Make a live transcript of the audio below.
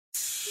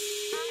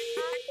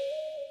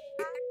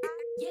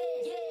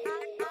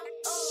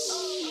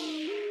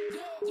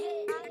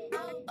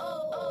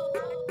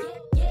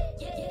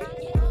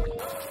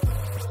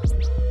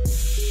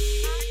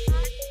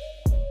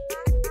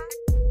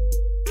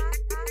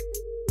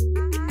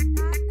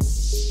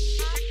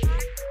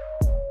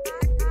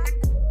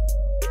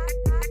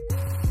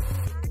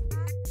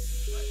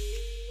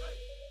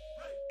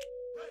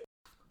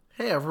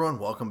everyone,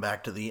 welcome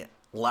back to the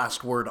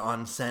Last Word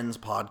on Sens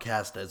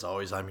podcast. As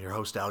always, I'm your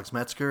host, Alex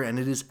Metzger, and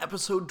it is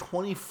episode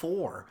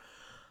 24.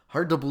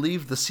 Hard to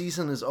believe the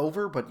season is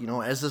over, but,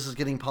 as this is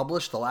getting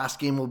published, the last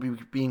game will be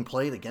being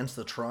played against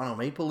the Toronto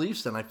Maple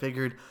Leafs, and I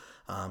figured,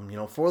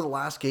 for the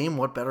last game,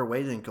 what better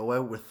way than go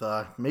out with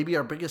maybe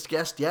our biggest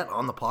guest yet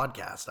on the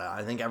podcast.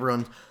 I think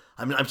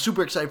I'm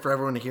super excited for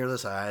everyone to hear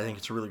this. I think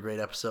it's a really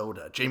great episode.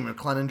 Jamie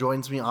McLennan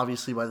joins me,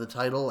 obviously, by the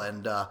title,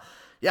 and,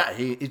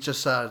 it's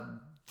just...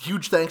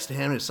 huge thanks to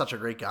him. He's such a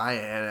great guy,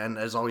 and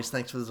as always,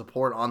 thanks for the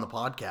support on the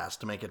podcast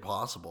to make it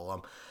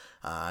possible.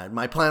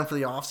 My plan for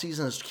the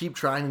offseason is to keep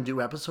trying and do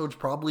episodes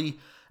probably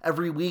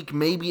every week,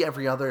 maybe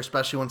every other,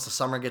 especially once the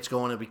summer gets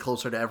going. It'll be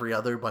closer to every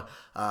other, but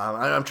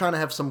I'm trying to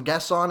have some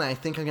guests on. I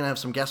think I'm going to have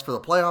some guests for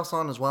the playoffs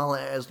on as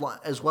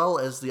well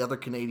as the other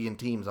Canadian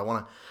teams. I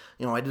want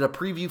to, I did a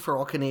preview for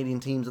all Canadian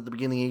teams at the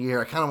beginning of the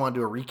year. I kind of want to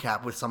do a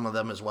recap with some of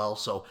them as well.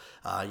 So,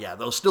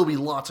 there'll still be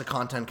lots of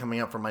content coming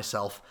up for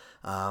myself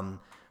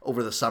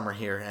over the summer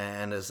here,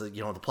 and as the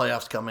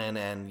playoffs come in,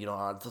 and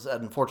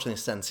unfortunately the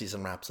Sens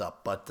season wraps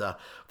up. But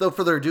without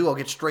further ado, I'll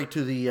get straight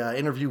to the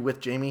interview with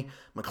Jamie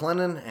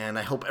McLennan, and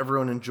I hope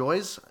everyone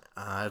enjoys.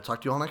 I'll talk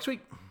to you all next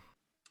week.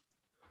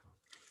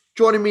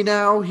 Joining me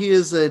now, he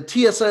is a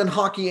TSN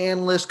hockey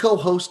analyst,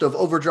 co-host of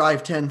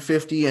Overdrive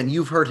 1050, and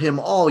you've heard him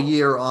all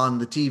year on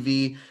the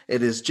TV.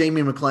 It is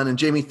Jamie McLennan.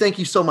 Jamie, thank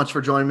you so much for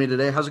joining me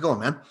today. How's it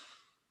going, man?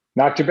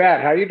 Not too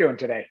bad. How are you doing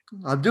today?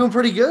 I'm doing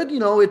pretty good.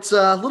 It's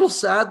a little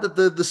sad that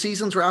the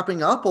season's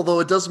wrapping up, although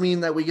it does mean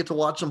that we get to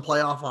watch some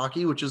playoff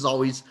hockey, which is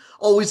always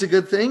a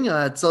good thing.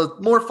 It's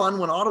more fun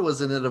when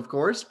Ottawa's in it, of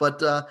course.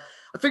 But I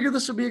figured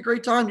this would be a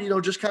great time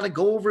to, just kind of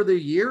go over the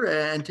year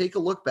and take a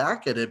look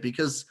back at it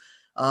because,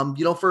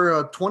 for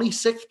a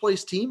 26th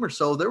place team or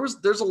so,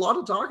 there's a lot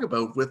to talk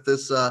about with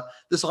this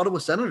Ottawa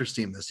Senators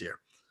team this year.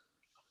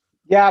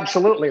 Yeah,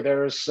 absolutely.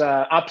 There's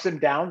ups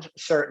and downs,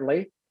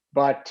 certainly.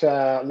 But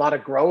a lot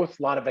of growth,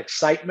 a lot of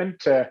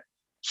excitement.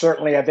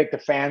 Certainly, I think the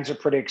fans are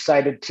pretty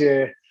excited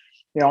to,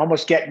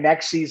 almost get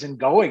next season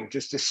going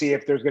just to see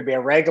if there's going to be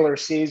a regular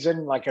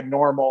season, like a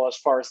normal as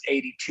far as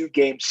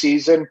 82-game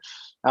season.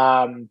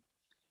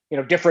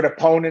 Different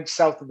opponents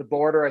south of the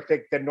border. I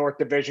think the North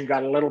Division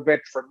got a little bit,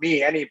 for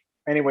me,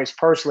 anyways,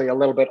 personally, a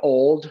little bit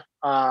old.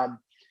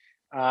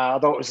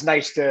 Although it was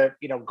nice to,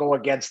 go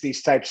against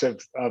these types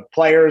of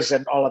players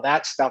and all of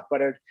that stuff.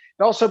 But it'd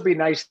also be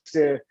nice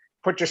to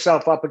put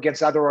yourself up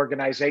against other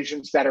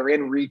organizations that are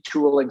in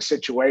retooling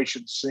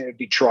situations.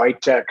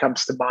 Detroit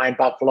comes to mind,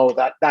 Buffalo,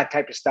 that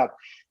type of stuff.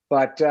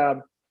 But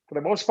for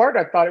the most part,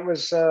 I thought it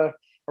was a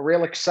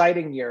real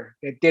exciting year.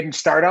 It didn't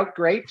start out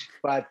great,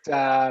 but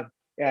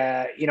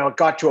it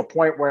got to a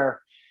point where,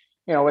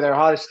 with our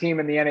hottest team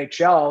in the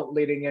NHL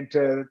leading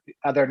into the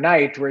other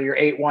night where you're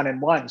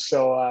 8-1-1.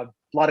 So a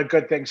lot of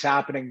good things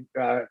happening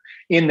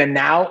in the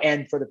now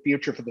and for the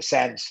future for the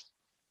Sens.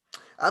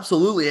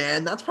 Absolutely,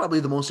 and that's probably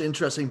the most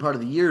interesting part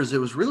of the year. Is it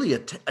was really a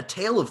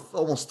tale of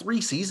almost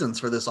 3 seasons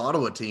for this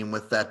Ottawa team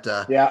with that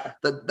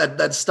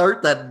that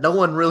start that no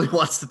one really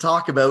wants to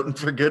talk about, and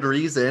for good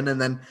reason. And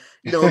then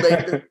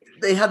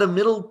they had a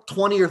middle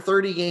 20 or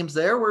 30 games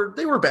there where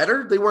they were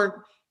better. They weren't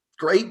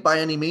great by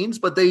any means,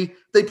 but they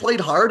played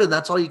hard, and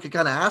that's all you could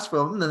kind of ask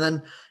from them. And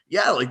then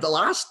the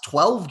last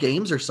 12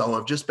 games or so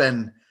have just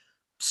been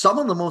some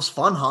of the most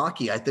fun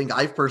hockey I think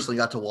I've personally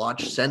got to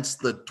watch since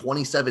the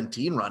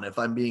 2017 run, if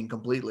I'm being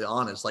completely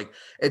honest.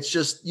 It's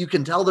just, you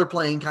can tell they're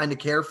playing kind of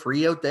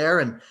carefree out there,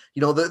 and,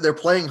 they're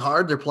playing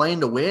hard, they're playing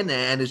to win.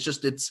 And it's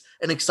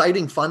an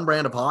exciting, fun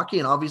brand of hockey.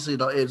 And obviously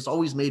it's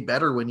always made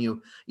better when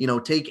you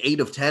take 8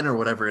 of 10 or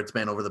whatever it's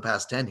been over the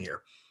past 10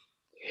 here.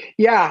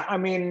 Yeah. I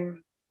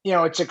mean,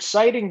 it's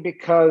exciting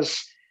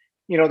because,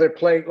 they're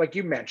playing, like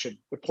you mentioned,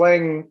 they're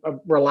playing a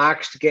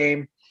relaxed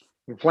game.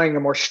 They're playing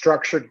a more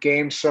structured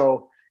game.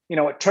 So,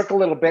 it took a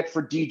little bit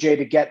for DJ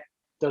to get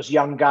those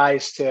young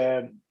guys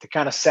to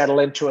kind of settle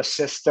into a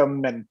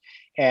system and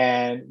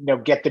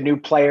get the new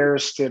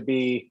players to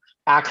be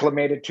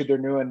acclimated to their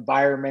new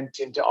environment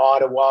into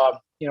Ottawa.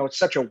 It's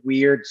such a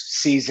weird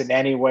season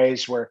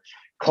anyways, where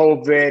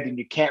COVID, and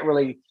you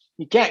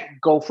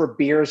can't go for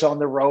beers on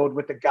the road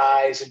with the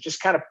guys and just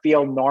kind of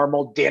feel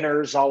normal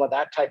dinners, all of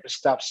that type of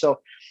stuff.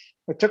 So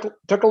it took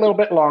a little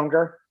bit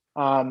longer.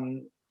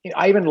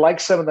 I even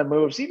like some of the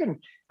moves.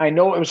 I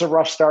know it was a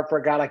rough start for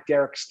a guy like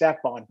Derek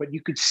Stepan, but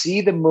you could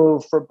see the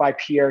move by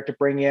Pierre to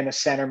bring in a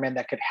centerman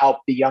that could help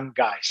the young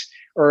guys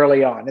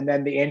early on. And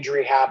then the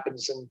injury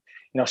happens, and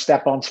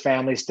Stepan's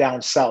family's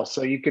down south.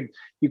 So you could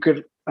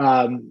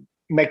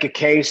make a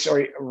case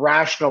or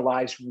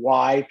rationalize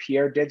why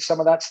Pierre did some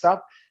of that stuff.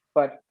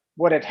 But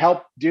what it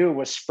helped do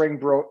was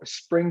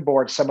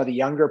springboard some of the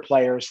younger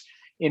players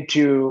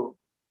into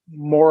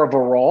more of a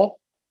role.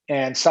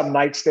 And some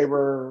nights they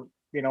were,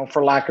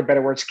 for lack of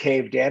better words,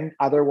 caved in.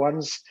 Other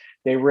ones,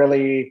 they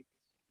really,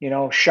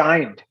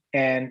 shined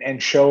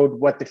and showed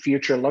what the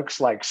future looks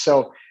like.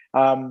 So,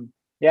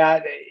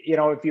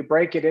 if you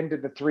break it into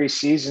the 3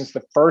 seasons,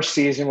 the first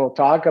season we'll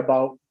talk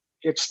about,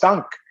 it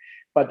stunk.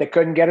 but they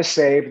couldn't get a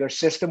save. Their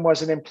system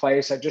wasn't in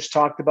place. I just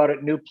talked about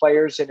it, new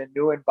players in a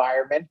new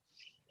environment.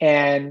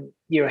 And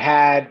you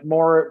had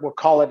more, we'll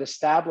call it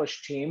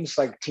established teams,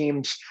 like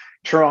teams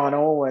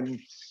Toronto and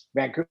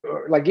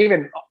Vancouver, like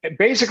even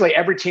basically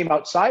every team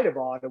outside of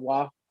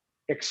Ottawa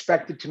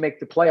expected to make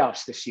the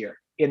playoffs this year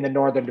in the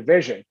Northern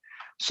Division.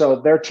 So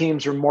their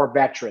teams are more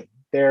veteran,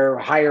 they're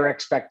higher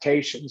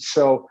expectations.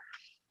 So,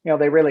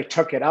 they really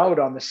took it out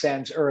on the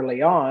Sens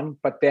early on,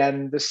 but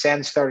then the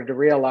Sens started to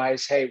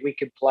realize, hey, we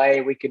can play,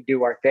 we can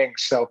do our thing.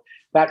 So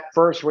that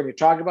first, when you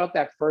talk about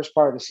that first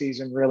part of the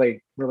season,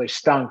 really, really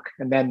stunk.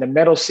 And then the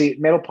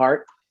middle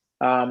part,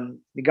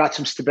 you got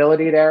some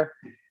stability there.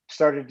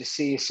 Started to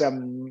see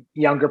some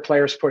younger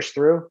players push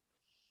through.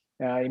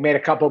 He made a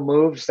couple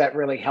moves that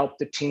really helped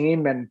the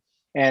team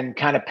and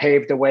kind of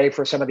paved the way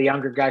for some of the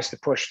younger guys to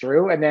push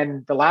through. And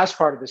then the last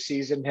part of the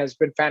season has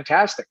been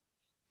fantastic.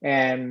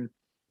 And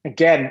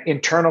again,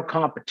 internal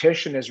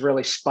competition has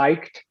really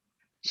spiked.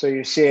 So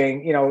you're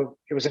seeing,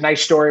 it was a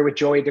nice story with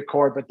Joey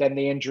Daccord, but then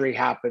the injury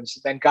happens.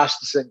 Then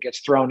Gustafsson gets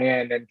thrown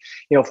in, and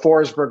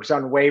Forsberg's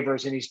on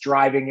waivers, and he's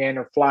driving in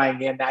or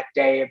flying in that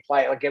day and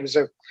play. Like it was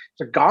a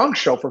gong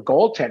show for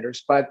goaltenders,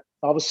 but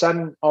all of a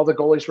sudden, all the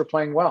goalies were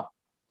playing well,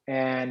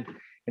 and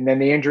then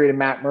the injury to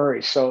Matt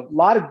Murray. So a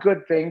lot of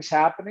good things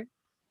happening,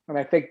 and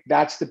I think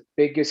that's the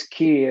biggest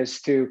key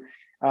is to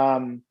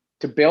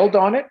build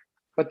on it.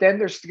 But then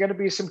there's going to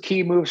be some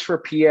key moves for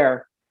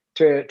Pierre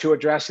to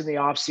address in the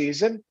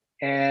offseason.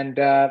 And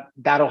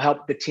that'll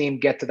help the team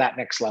get to that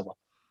next level.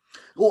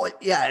 Well,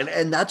 yeah,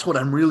 and that's what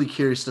I'm really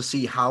curious to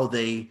see how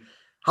they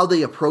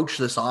approach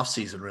this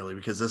offseason, really,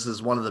 because this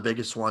is one of the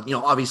biggest ones.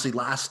 Obviously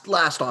last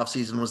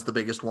offseason was the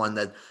biggest one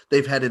that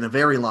they've had in a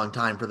very long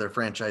time for their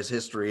franchise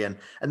history, and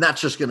that's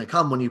just going to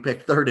come when you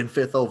pick 3rd and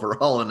 5th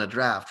overall in a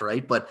draft,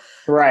 right? But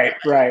right.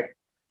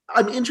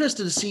 I'm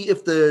interested to see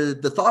if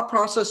the thought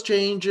process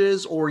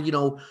changes or,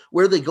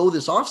 where they go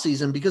this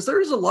offseason, because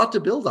there is a lot to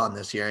build on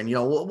this year. And,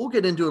 we'll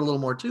get into it a little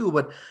more too,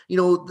 but,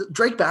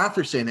 Drake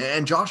Batherson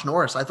and Josh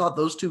Norris, I thought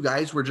those two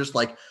guys were just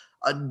like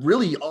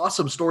really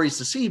awesome stories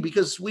to see,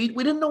 because we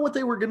didn't know what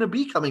they were going to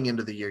be coming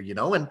into the year,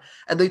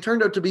 and they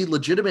turned out to be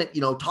legitimate,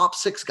 top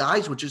 6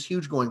 guys, which is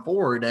huge going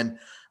forward. And,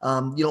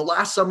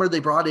 last summer they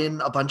brought in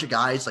a bunch of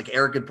guys like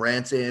Eric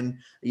Goodbranson,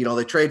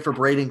 they trade for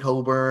Braden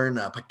Coburn,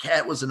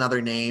 Paquette was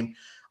another name.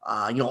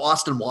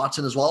 Austin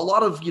Watson as well. A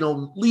lot of,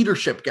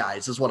 leadership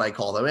guys is what I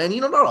call them. And,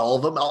 not all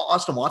of them.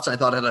 Austin Watson, I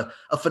thought, had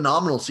a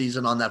phenomenal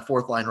season on that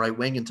 4th line right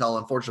wing until,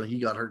 unfortunately,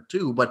 he got hurt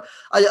too. But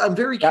I'm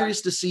very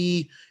curious to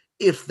see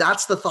if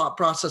that's the thought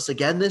process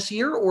again this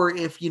year, or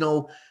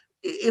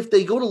if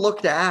they go to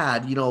look to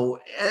add,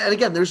 and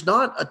again, there's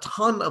not a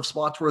ton of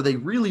spots where they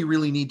really,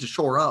 really need to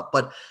shore up.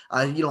 But,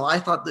 I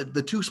thought that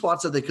the 2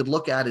 spots that they could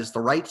look at is the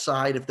right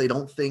side. If they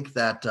don't think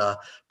that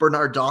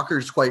Bernard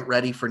Docker's quite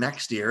ready for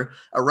next year,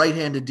 a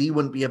right-handed D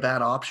wouldn't be a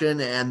bad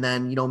option. And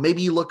then,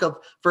 maybe you look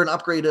up for an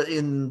upgrade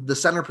in the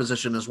center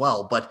position as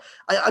well. But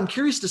I'm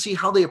curious to see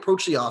how they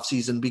approach the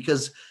offseason,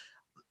 because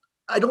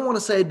I don't want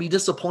to say I'd be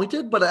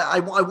disappointed, but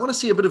I want to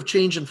see a bit of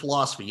change in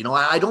philosophy.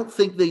 I don't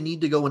think they need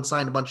to go and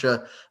sign a bunch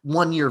of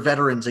 1-year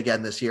veterans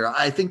again this year.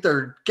 I think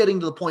they're getting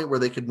to the point where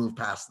they could move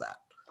past that.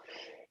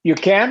 You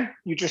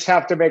just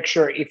have to make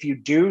sure if you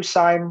do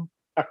sign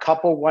a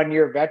couple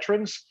 1-year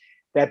veterans,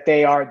 that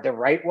they are the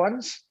right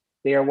ones.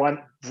 They are ones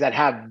that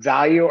have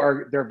value,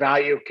 or their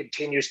value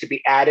continues to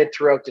be added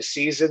throughout the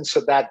season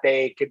so that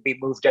they could be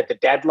moved at the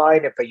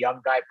deadline if a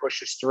young guy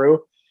pushes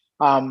through.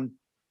 I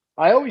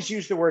always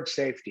use the word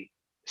safety.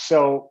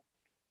 So,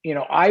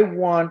 I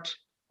want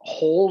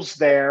holes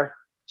there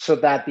so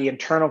that the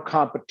internal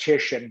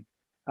competition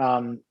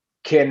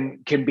can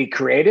be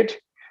created,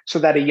 so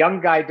that a young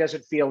guy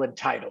doesn't feel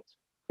entitled.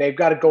 They've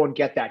got to go and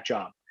get that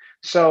job.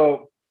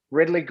 So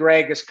Ridley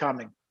Gregg is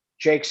coming.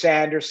 Jake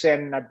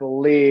Sanderson,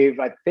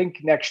 I think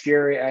next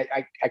year.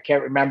 I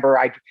can't remember.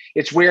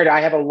 It's weird. I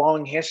have a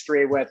long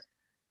history with,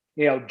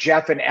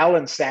 Jeff and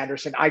Ellen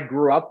Sanderson. I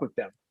grew up with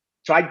them.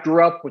 So I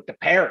grew up with the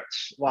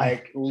parents,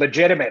 like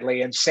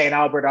legitimately in St.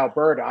 Albert,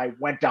 Alberta. I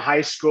went to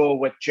high school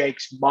with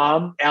Jake's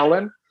mom,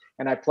 Ellen,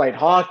 and I played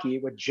hockey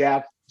with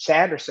Jeff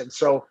Sanderson.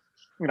 So,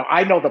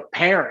 I know the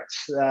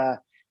parents.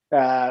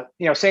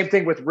 Same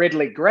thing with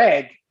Ridley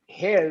Gregg.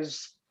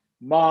 His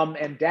mom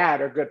and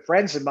dad are good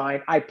friends of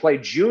mine. I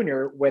played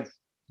junior with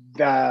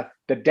the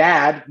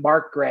dad,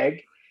 Mark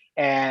Gregg,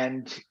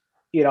 and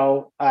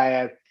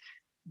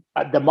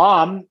the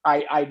mom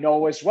I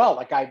know as well.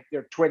 Like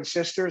they're twin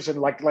sisters, and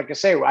like I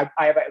say,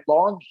 I have a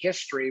long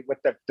history with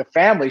the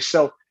family.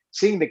 So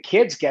seeing the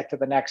kids get to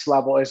the next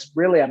level is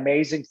really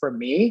amazing for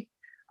me.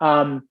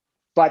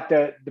 But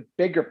the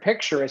bigger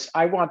picture is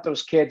I want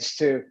those kids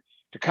to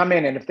come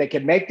in, and if they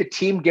can make the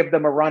team, give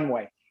them a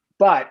runway.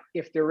 But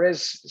if there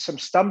is some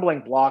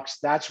stumbling blocks,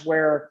 that's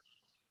where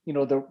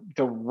the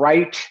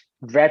right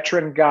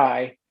veteran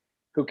guy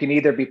who can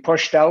either be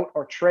pushed out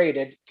or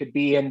traded could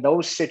be in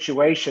those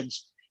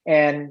situations.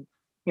 And,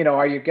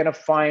 are you going to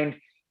find,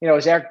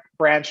 is Eric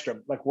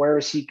Brandstrom, like, where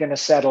is he going to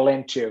settle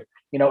into?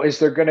 Is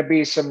there going to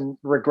be some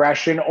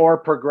regression or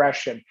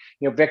progression?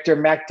 Victor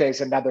Mete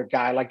is another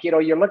guy. Like,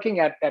 you're looking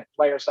at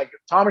players like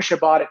Thomas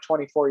Chabot at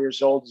 24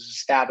 years old has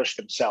established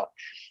himself.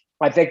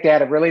 I think they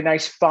had a really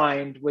nice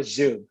find with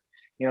Zub.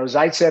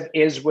 Zaitsev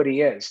is what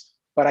he is.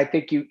 But I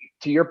think to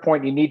your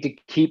point, you need to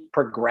keep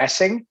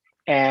progressing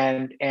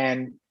and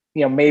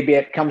maybe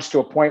it comes to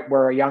a point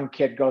where a young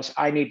kid goes,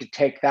 I need to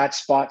take that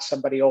spot.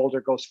 Somebody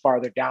older goes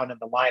farther down in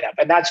the lineup.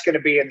 And that's going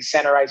to be in the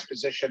center ice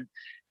position.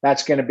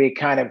 That's going to be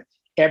kind of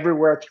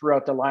everywhere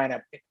throughout the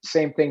lineup.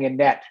 Same thing in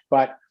net.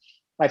 But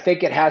I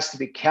think it has to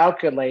be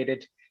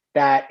calculated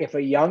that if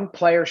a young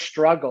player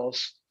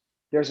struggles,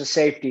 there's a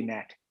safety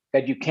net,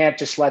 that you can't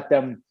just let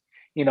them,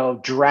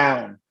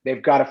 drown.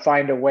 They've got to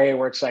find a way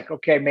where it's like,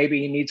 okay, maybe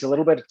he needs a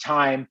little bit of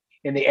time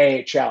in the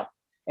AHL.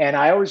 And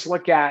I always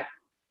look at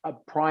a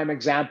prime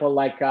example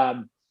like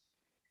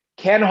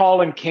Ken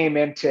Holland came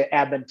into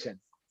Edmonton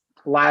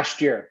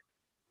last year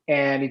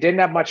and he didn't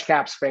have much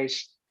cap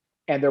space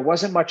and there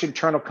wasn't much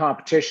internal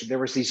competition. There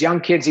was these young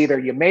kids, either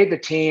you made the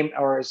team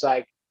or it's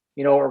like,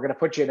 we're going to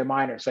put you in the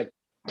minors. Like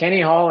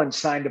Kenny Holland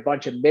signed a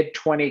bunch of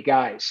mid-20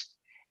 guys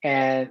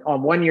and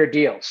on 1-year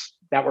deals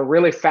that were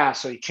really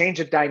fast. So he changed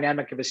the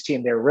dynamic of his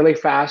team. They were really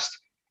fast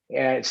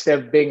instead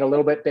of being a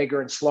little bit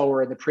bigger and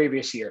slower in the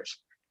previous years.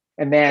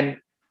 And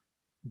then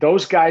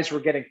those guys were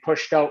getting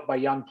pushed out by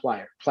young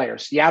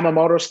players.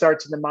 Yamamoto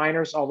starts in the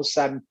minors. All of a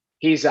sudden,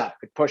 he's up.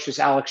 It pushes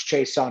Alex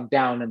Chase on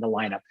down in the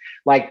lineup.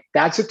 Like,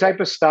 that's the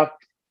type of stuff.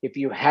 If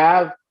you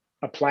have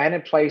a plan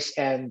in place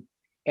and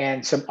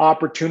some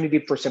opportunity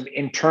for some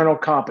internal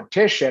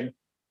competition,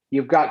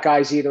 you've got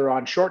guys either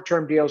on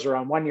short-term deals or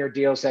on 1-year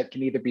deals that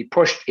can either be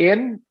pushed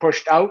in,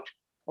 pushed out,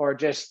 or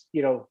just,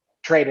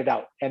 traded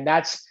out. And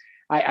that's,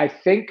 I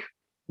think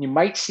you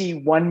might see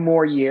one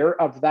more year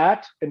of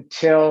that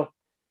until,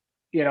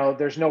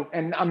 there's no,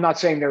 and I'm not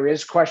saying there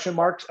is question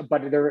marks,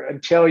 but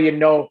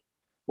until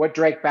what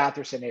Drake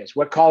Batherson is,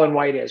 what Colin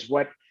White is,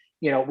 what,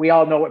 we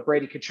all know what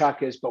Brady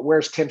Tkachuk is, but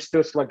where's Tim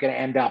Stützle going to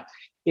end up?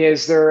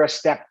 Is there a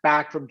step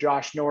back from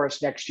Josh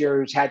Norris next year,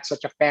 who's had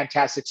such a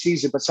fantastic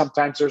season, but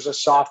sometimes there's a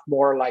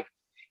sophomore,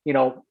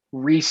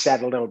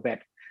 reset a little bit.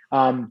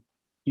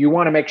 You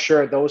want to make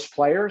sure those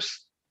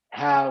players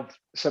have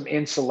some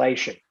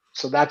insulation.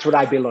 So that's what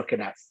I'd be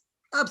looking at.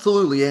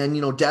 Absolutely.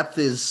 And, depth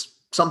is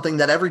something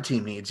that every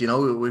team needs.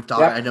 We've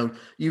talked, yep. I know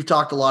you've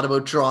talked a lot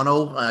about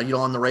Toronto,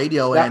 on the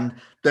radio, yep. And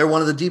they're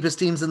one of the deepest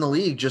teams in the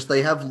league. Just,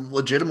 they have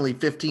legitimately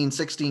 15,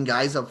 16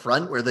 guys up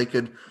front where they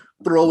could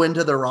throw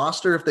into their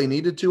roster if they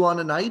needed to on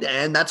a night.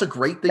 And that's a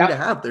great thing to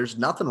have. There's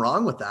nothing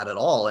wrong with that at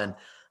all. And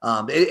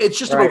it's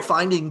just about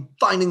finding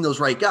those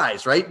right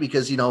guys, right?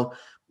 Because,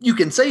 you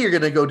can say you're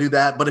going to go do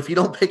that, but if you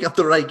don't pick up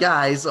the right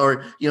guys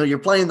or, you're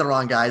playing the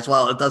wrong guys,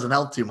 well, it doesn't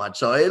help too much.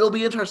 So it'll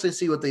be interesting to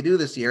see what they do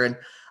this year. And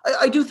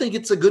I do think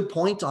it's a good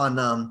point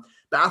on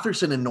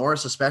Batherson and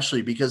Norris,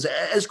 especially because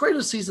as great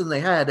a season they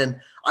had, and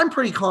I'm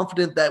pretty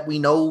confident that we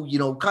know,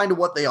 kind of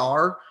what they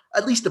are,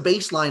 at least a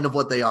baseline of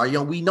what they are.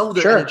 We know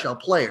they're NHL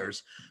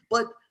players,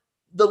 but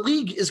the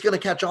league is going to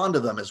catch on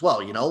to them as well.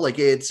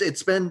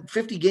 It's been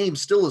 50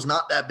 games, still is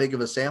not that big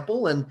of a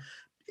sample. And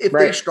if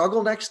they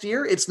struggle next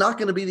year, it's not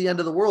going to be the end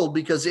of the world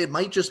because it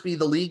might just be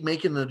the league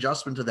making an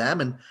adjustment to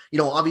them. And,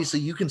 obviously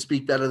you can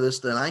speak better this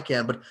than I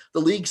can, but the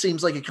league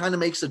seems like it kind of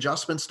makes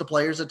adjustments to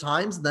players at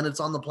times. And then it's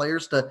on the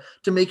players to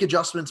make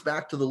adjustments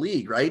back to the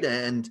league. Right.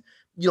 And,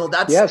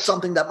 that's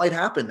something that might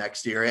happen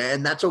next year,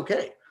 and that's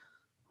okay.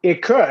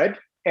 It could.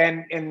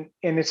 And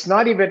it's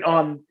not even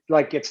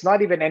it's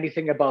not even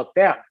anything about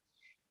them,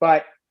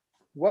 but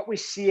what we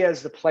see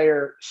as the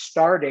player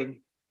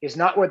starting is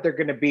not what they're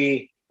going to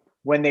be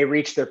when they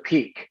reach their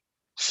peak.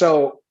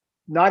 So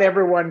not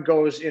everyone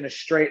goes in a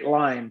straight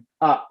line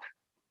up.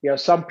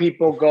 Some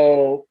people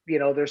go,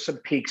 there's some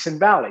peaks and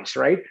valleys,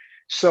 right?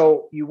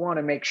 So you want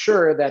to make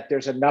sure that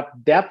there's enough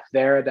depth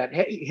there that,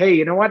 hey,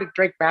 you know what? If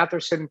Drake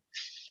Batherson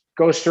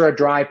goes through a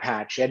dry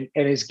patch and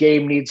his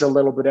game needs a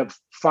little bit of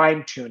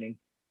fine tuning,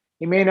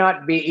 he may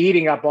not be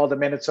eating up all the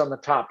minutes on the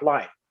top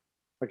line.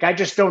 I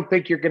just don't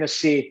think you're going to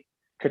see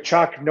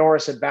Tkachuk,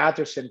 Norris, and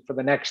Batherson for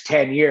the next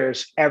 10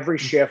 years, every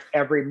shift,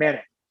 every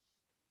minute.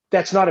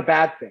 That's not a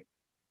bad thing.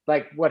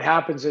 What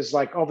happens is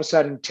all of a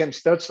sudden Tim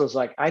Stützle's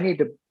I need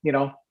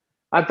to,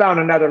 I found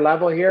another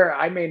level here.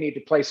 I may need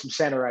to play some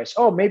center ice.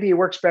 Oh, maybe he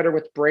works better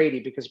with Brady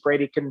because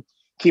Brady can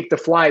keep the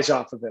flies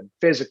off of him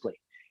physically.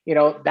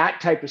 That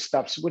type of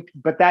stuff.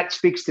 But that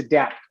speaks to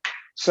depth.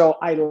 So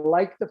I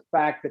like the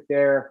fact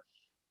that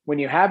when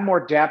you have more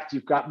depth,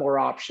 you've got more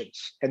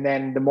options. And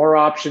then the more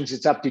options,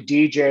 it's up to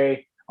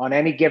DJ on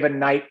any given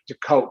night to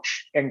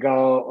coach and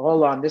go,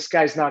 hold on, this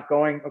guy's not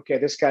going. Okay,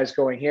 this guy's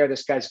going here.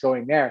 This guy's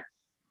going there.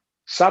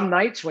 Some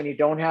nights when you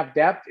don't have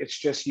depth, it's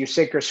just you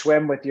sink or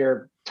swim with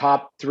your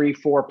top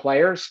 3-4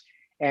 players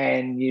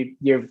and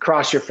you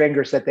cross your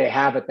fingers that they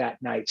have it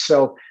that night.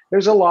 So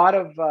there's a lot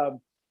of,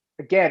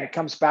 again, it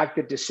comes back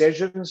to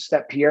decisions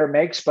that Pierre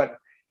makes, but,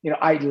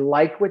 I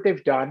like what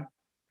they've done.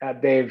 I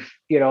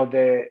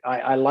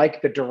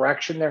like the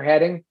direction they're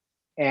heading.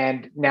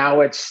 And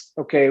now it's,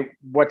 okay,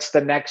 what's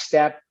the next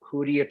step?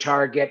 Who do you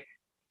target?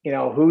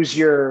 who's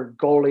your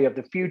goalie of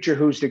the future?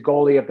 Who's the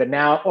goalie of the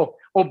now?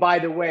 Oh, by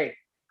the way,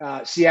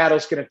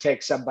 Seattle's going to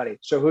take somebody.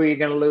 So who are you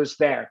going to lose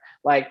there?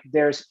 Like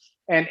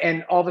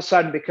and all of a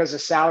sudden, because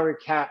of salary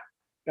cap,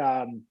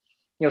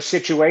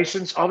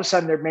 situations, all of a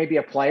sudden there may be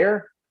a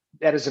player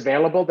that is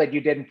available that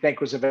you didn't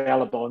think was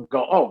available and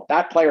go, oh,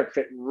 that player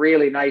fit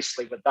really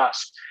nicely with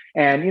us.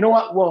 And you know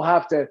what?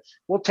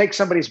 We'll take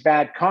somebody's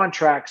bad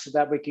contract so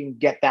that we can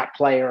get that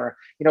player,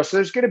 so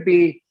there's going to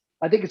be,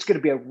 I think it's going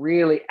to be a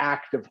really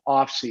active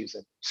off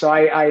season. So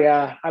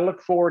I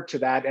look forward to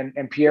that.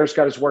 And Pierre's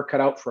got his work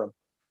cut out for him.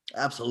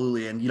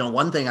 Absolutely. And,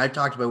 one thing I've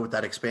talked about with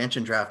that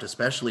expansion draft,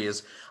 especially,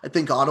 is I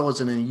think Ottawa's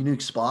in a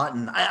unique spot.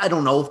 And I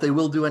don't know if they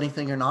will do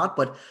anything or not,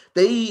 but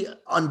they,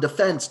 on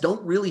defense,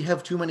 don't really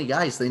have too many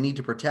guys they need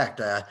to protect.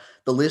 The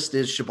list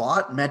is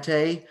Chabot,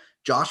 Mete,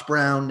 Josh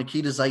Brown,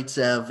 Nikita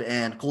Zaitsev,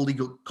 and Cody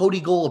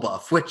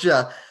Goluboff, which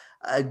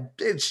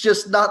it's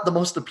just not the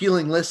most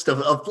appealing list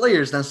of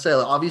players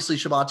necessarily. Obviously,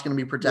 Chabot's going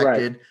to be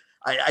protected.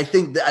 Right. I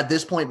think that at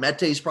this point,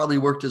 Mete's probably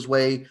worked his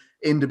way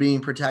into being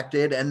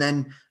protected, and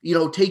then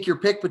take your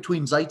pick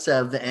between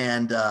Zaitsev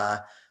and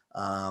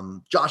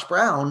Josh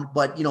Brown.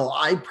 But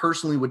I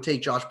personally would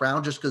take Josh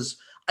Brown just because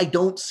I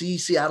don't see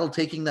Seattle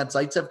taking that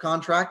Zaitsev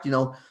contract.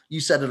 You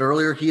said it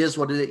earlier. He is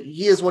what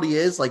he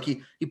is. Like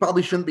he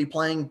probably shouldn't be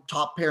playing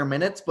top pair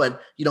minutes,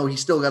 but he's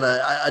still got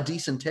a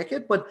decent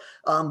ticket. But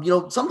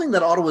something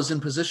that Ottawa's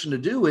in position to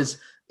do is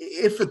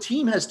if a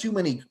team has too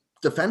many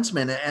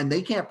defensemen and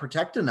they can't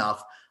protect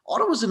enough,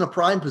 Ottawa's in a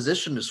prime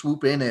position to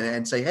swoop in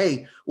and say,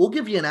 hey, we'll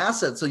give you an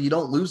asset so you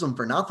don't lose them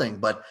for nothing.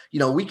 But,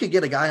 we could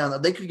get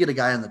they could get a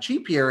guy on the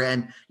cheap here.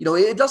 And,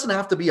 it doesn't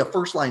have to be a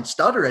first line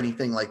stud or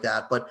anything like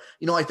that. But,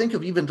 I think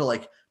of even to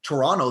like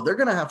Toronto, they're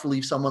going to have to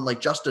leave someone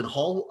like Justin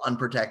Hull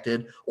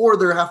unprotected, or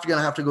they're going to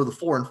have to go the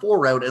 4-4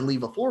 route and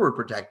leave a forward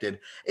protected.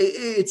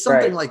 It's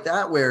something like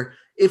that, where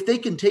if they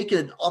can take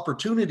an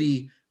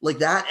opportunity like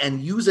that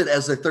and use it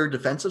as their third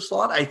defensive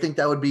slot, I think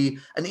that would be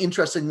an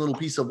interesting little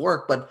piece of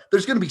work. But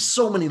there's going to be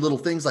so many little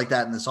things like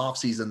that in this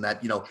offseason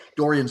that,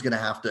 Dorian's going to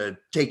have to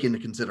take into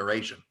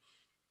consideration.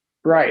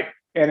 Right.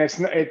 And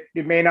it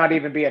may not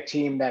even be a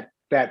team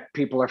that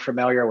people are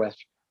familiar with.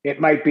 It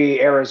might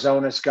be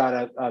Arizona's got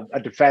a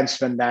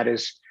defenseman that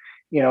is,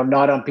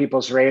 not on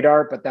people's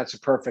radar, but that's a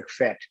perfect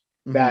fit.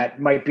 Mm-hmm.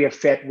 That might be a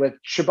fit with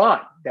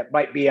Chabot. That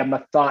might be a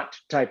Mathot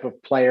type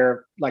of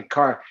player like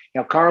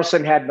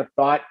Carlson had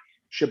Mathot.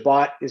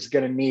 Chabot is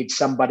going to need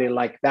somebody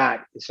like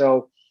that.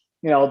 So,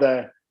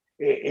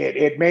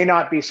 it may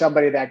not be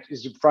somebody that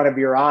is in front of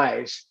your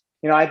eyes.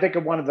 I think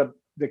of one of the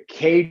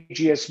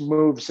cagiest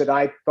moves that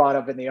I thought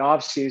of in the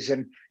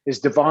offseason is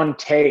Devon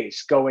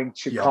Toews going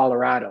to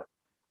Colorado.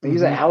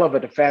 He's a hell of a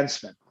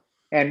defenseman,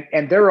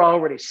 and they're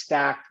already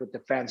stacked with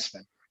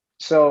defensemen.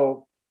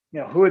 So,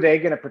 who are they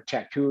going to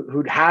protect?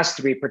 Who has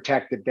to be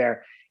protected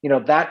there?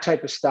 That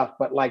type of stuff.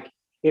 But like,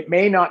 it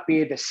may not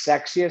be the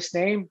sexiest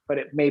name, but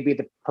it may be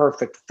the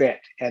perfect fit.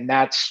 And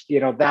that's,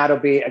 that'll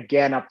be,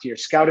 again, up to your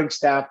scouting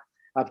staff,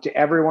 up to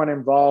everyone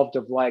involved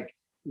of like,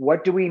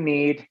 what do we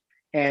need?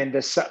 And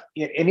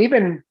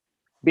even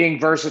being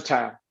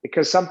versatile,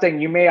 because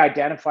you may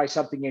identify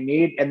something you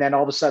need, and then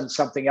all of a sudden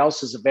something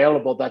else is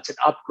available that's an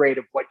upgrade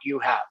of what you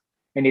have.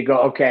 And you go,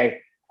 okay,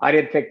 I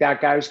didn't think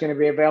that guy was going to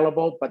be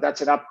available, but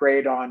that's an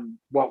upgrade on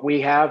what we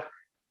have.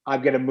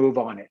 I'm going to move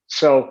on it.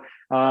 So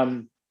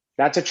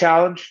that's a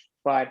challenge.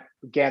 But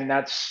again,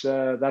 that's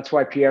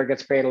why Pierre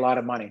gets paid a lot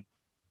of money.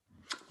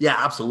 Yeah,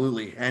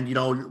 absolutely. And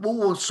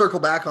we'll circle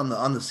back on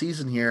the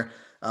season here.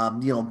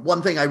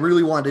 One thing I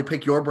really wanted to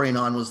pick your brain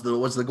on was the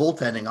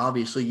goaltending.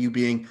 Obviously, you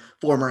being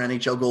former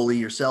NHL goalie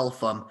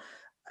yourself,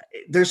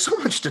 there's so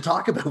much to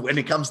talk about when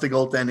it comes to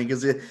goaltending,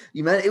 because it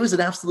was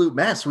an absolute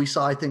mess. We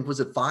saw, I think, was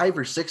it 5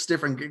 or 6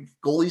 different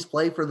goalies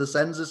play for the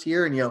Sens this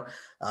year, and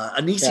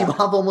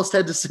Anisimov almost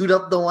had to suit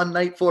up the one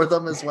night for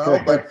them as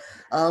well. But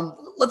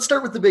let's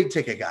start with the big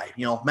ticket guy.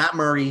 Matt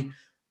Murray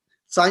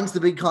signs the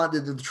big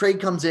the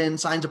trade comes in,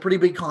 signs a pretty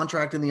big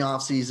contract in the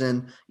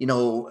offseason.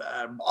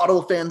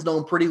 Ottawa fans know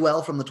him pretty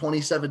well from the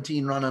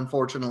 2017 run,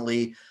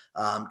 unfortunately.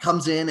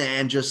 Comes in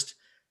and just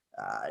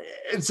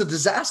it's a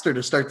disaster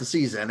to start the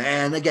season.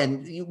 And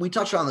again, we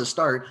touched on the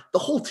start, the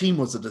whole team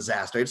was a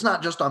disaster. It's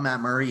not just on Matt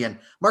Murray, and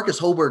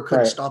Marcus Hoberg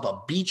couldn't stop a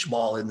beach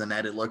ball in the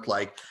net, it looked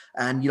like.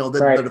 And,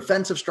 the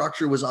defensive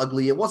structure was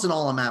ugly. It wasn't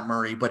all on Matt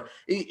Murray, but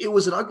it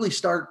was an ugly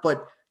start.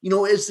 But,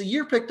 as the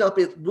year picked up,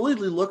 it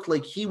really looked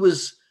like he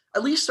was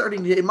at least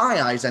starting to, in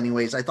my eyes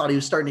anyways, I thought he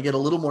was starting to get a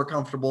little more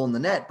comfortable in the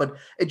net, but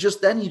he just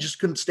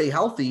couldn't stay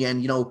healthy.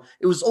 And,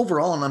 it was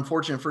overall an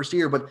unfortunate first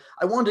year, but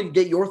I wanted to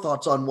get your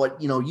thoughts on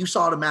what, you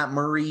saw to Matt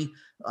Murray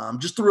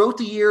just throughout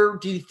the year.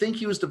 Do you think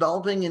he was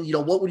developing, and,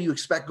 what would you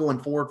expect going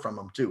forward from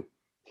him too?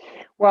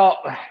 Well,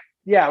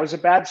 yeah, it was a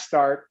bad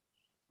start.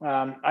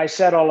 I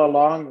said all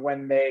along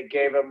when they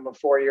gave him a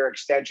 4-year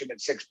extension at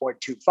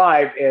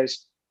 6.25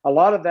 is a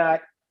lot of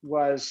that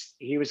was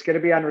he was going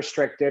to be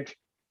unrestricted.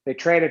 They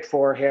traded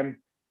for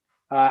him.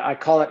 I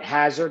call it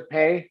hazard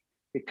pay,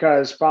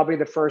 because probably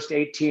the first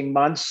 18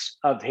 months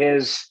of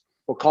his,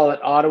 we'll call it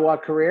Ottawa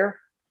career,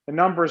 the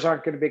numbers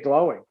aren't going to be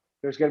glowing.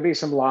 There's going to be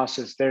some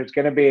losses. There's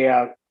going to be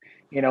a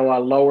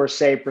lower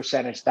save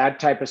percentage, that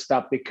type of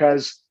stuff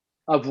because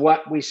of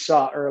what we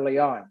saw early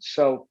on.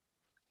 So,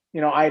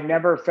 I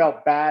never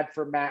felt bad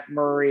for Matt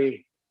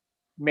Murray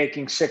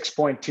making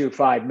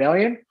 6.25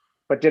 million,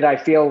 but did I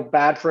feel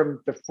bad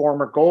for the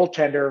former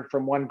goaltender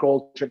from one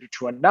goaltender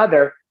to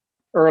another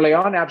early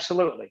on?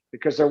 Absolutely,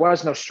 because there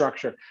was no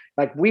structure.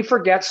 Like we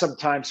forget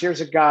sometimes,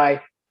 here's a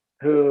guy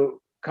who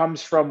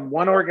comes from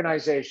one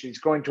organization. He's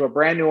going to a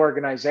brand new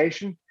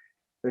organization.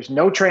 There's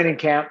no training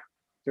camp.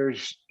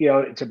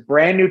 It's a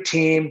brand new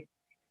team,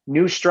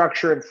 new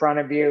structure in front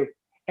of you.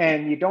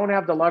 And you don't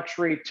have the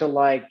luxury to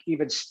like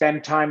even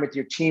spend time with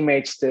your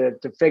teammates to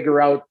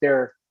figure out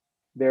their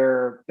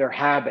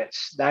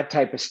habits, that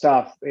type of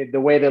stuff,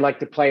 the way they like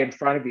to play in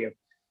front of you.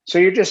 So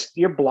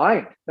you're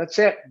blind. That's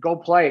it. Go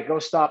play, go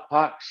stop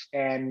pucks.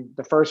 And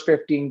the first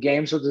 15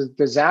 games was a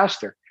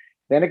disaster.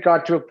 Then it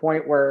got to a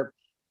point where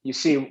you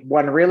see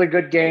one really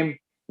good game,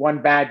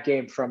 one bad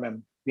game from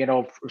him,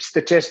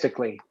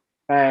 statistically.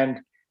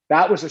 And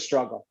that was a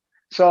struggle.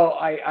 So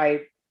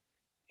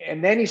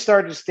and then he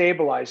started to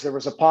stabilize. There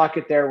was a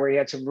pocket there where he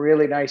had some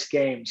really nice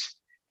games.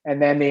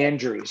 And then the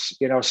injuries,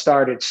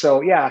 started.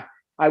 So yeah,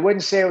 I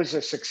wouldn't say it was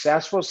a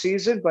successful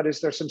season, but is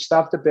there some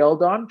stuff to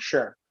build on?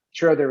 Sure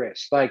there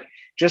is.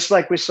 Just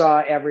like we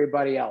saw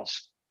everybody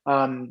else.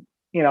 I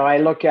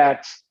look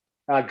at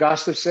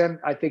Gustafsson.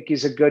 I think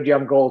he's a good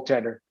young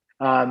goaltender.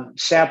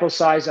 Sample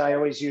size, I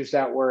always use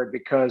that word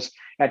because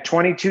at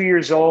 22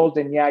 years old,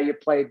 and yeah, you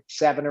played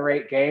 7 or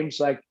 8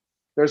 games, like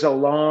there's a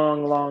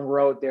long, long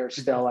road there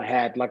still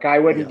ahead. Like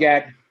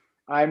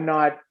I'm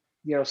not,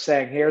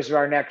 saying here's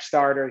our next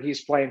starter.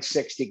 He's playing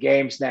 60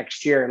 games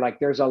next year. Like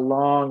there's a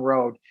long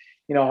road.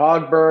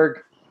 Hogberg,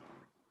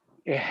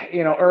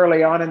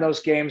 early on in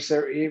those games,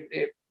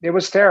 it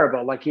was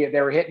terrible. Like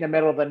they were hitting the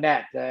middle of the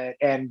net,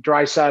 and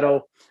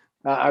Draisaitl.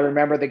 I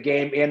remember the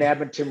game in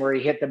Edmonton where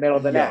he hit the middle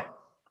of the net.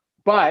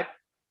 But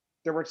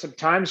there were some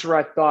times where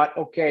I thought,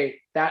 okay,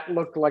 that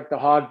looked like the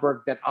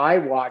Hogberg that I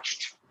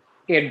watched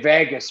in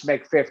Vegas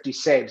make 50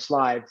 saves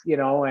live,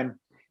 and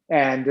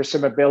there's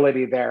some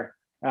ability there.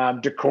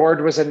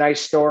 Decord was a nice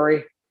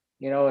story,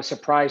 a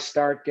surprise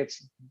start,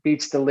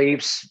 beats the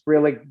Leafs,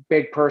 really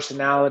big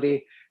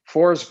personality.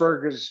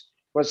 Forsberg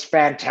was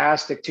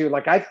fantastic too.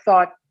 Like I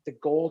thought the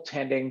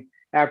goaltending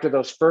after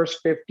those first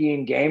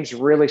 15 games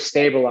really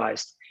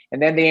stabilized.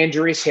 And then the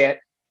injuries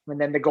hit. And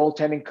then the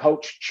goaltending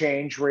coach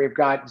changed where you've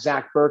got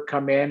Zach Burke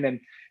come in and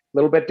a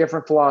little bit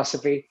different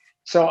philosophy.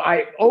 So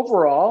I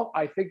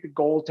think the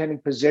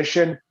goaltending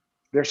position,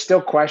 there's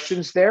still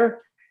questions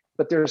there,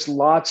 but there's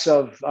lots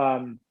of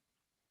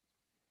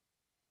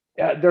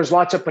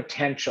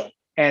potential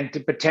and the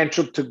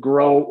potential to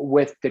grow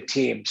with the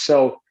team.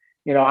 So,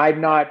 I'm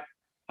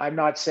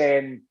not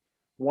saying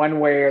one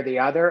way or the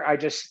other.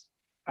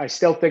 I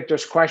still think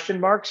there's question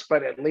marks,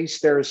 but at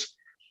least there's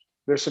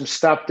some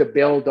stuff to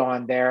build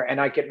on there.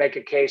 And I could make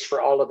a case for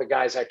all of the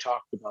guys I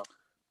talked about.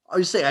 I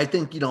would say, I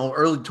think,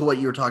 early to what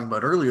you were talking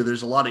about earlier,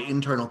 there's a lot of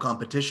internal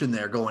competition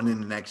there going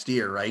into next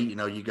year, right?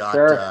 You got,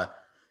 sure.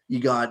 You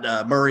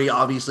got Murray,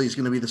 obviously, is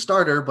going to be the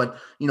starter, but,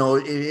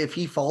 if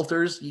he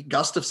falters,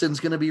 Gustafsson's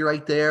going to be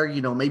right there,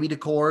 maybe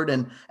Decord,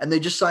 and they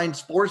just signed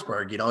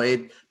Forsberg.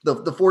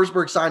 The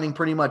Forsberg signing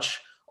pretty much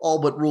all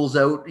but rules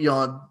out,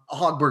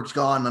 Hogberg's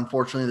gone,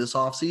 unfortunately, this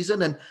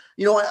offseason. And,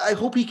 I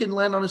hope he can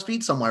land on his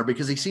feet somewhere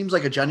because he seems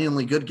like a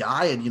genuinely good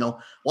guy. And,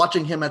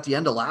 watching him at the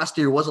end of last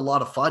year was a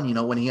lot of fun,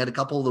 when he had a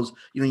couple of those,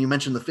 you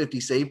mentioned the 50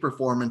 save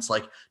performance,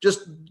 like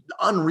just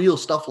unreal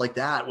stuff like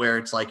that, where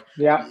it's like,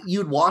 yeah,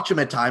 you'd watch him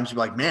at times, you'd be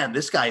like, man,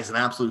 this guy is an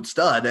absolute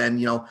stud.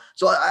 And,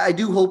 so I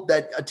do hope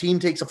that a team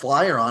takes a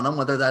flyer on him,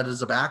 whether that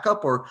is a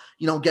backup or,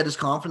 get his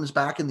confidence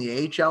back in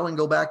the AHL and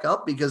go back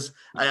up, because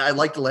I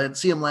like to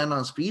see him land on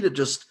his feet. It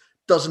just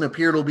doesn't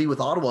appear it'll be with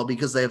Ottawa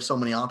because they have so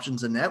many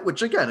options in net,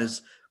 which again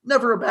is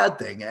never a bad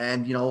thing.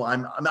 And,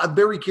 I'm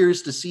very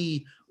curious to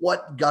see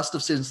what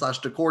Gustafsson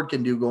 / Decord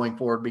can do going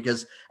forward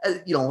because,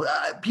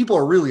 people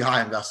are really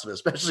high on Gustafsson,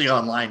 especially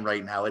online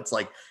right now. It's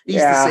like,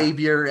 he's the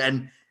savior,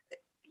 and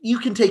you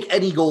can take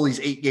any goalie's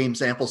 8-game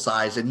sample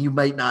size and you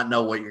might not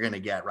know what you're going to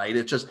get, right?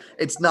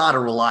 It's not a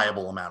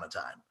reliable amount of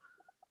time.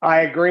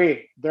 I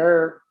agree.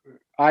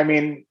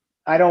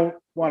 I don't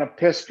want to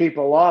piss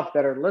people off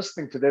that are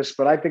listening to this,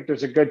 but I think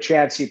there's a good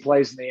chance he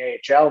plays in the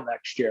AHL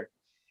next year.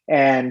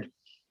 And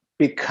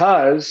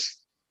because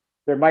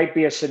there might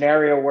be a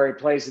scenario where he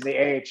plays in the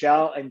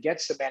AHL and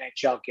gets some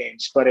NHL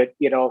games, but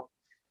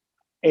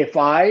if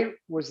I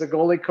was the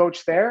goalie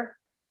coach there,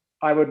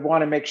 I would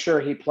want to make sure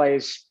he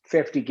plays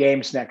 50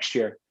 games next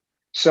year.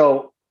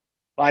 So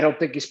I don't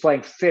think he's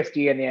playing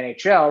 50 in the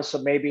NHL. So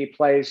maybe he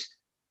plays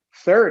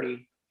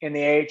 30 in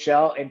the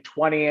AHL and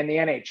 20 in the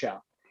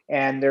NHL.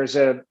 And there's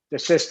the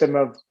system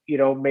of,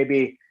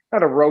 maybe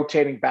not a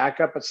rotating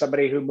backup, but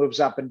somebody who moves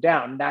up and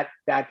down, that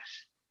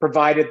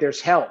provided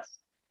there's health.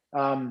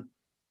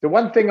 The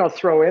one thing I'll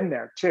throw in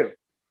there too,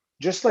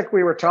 just like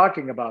we were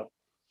talking about,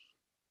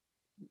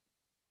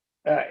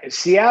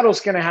 Seattle's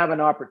going to have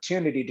an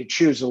opportunity to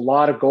choose a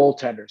lot of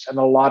goaltenders and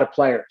a lot of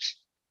players.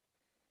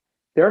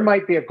 there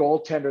might be a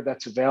goaltender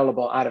that's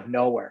available out of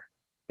nowhere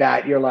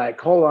that you're like,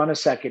 hold on a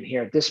second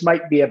here. This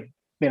might be an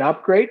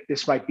upgrade.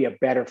 This might be a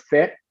better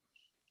fit.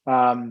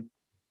 You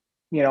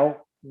know,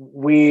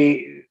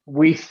 we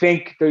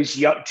think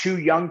those two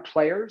young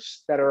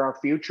players that are our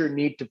future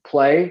need to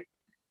play.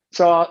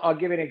 So I'll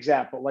give you an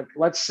example. Like,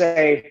 let's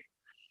say,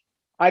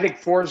 I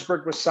think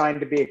Forsberg was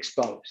signed to be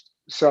exposed.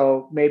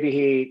 So maybe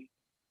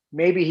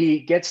he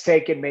gets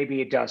taken, maybe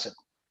he doesn't.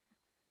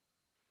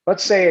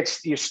 Let's say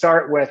you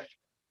start with,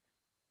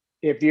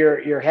 if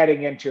you're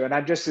heading into,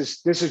 and this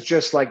is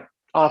just like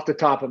off the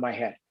top of my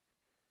head.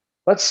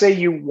 Let's say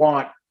you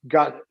want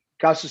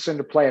Gustafsson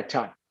to play a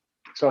ton.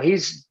 So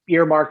he's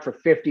earmarked for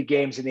 50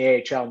 games in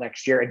the AHL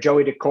next year, and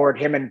Joey Daccord,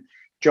 him and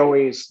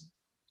Joey is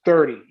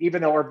 30,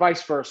 even though, or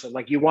vice versa.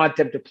 Like, you want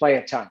them to play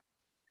a ton.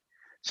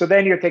 So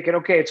then you're thinking,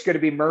 okay, it's going to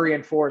be Murray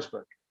and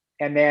Forsberg.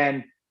 And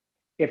then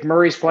if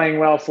Murray's playing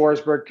well,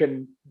 Forsberg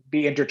can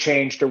be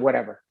interchanged or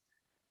whatever.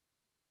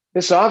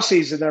 This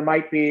offseason, there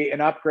might be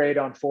an upgrade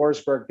on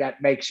Forsberg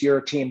that makes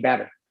your team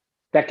better,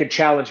 that could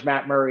challenge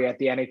Matt Murray at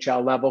the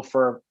NHL level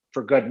for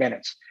good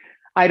minutes.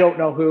 I don't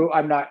know who.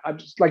 I'm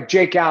just like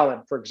Jake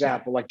Allen, for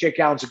example. Like, Jake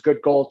Allen's a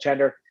good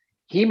goaltender.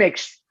 He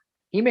makes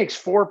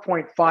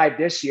 4.5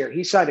 this year.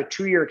 He signed a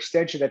 2-year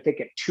extension, I think,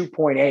 at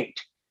 2.8.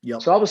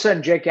 Yep. So all of a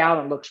sudden, Jake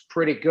Allen looks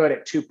pretty good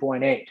at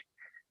 2.8.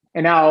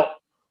 And now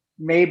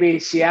maybe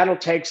Seattle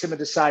takes him and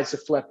decides to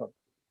flip him.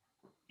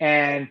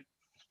 And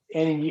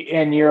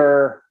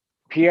you're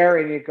Pierre,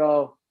 and you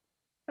go,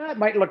 it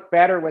might look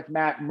better with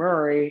Matt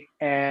Murray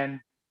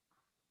and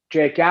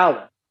Jake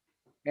Allen.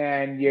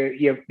 And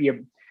you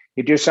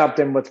do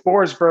something with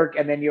Forsberg,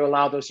 and then you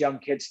allow those young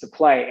kids to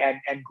play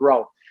and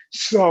grow.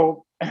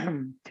 So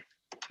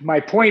my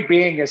point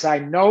being is, I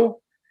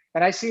know,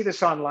 and I see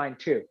this online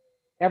too,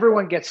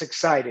 everyone gets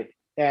excited,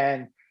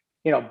 and,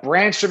 you know,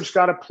 Brandstrom's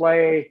got to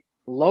play,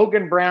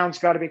 Logan Brown's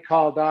got to be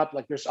called up.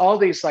 Like, there's all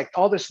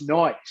this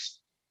noise.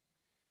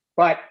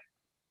 But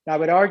I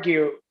would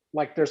argue,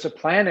 like, there's a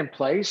plan in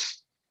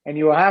place, and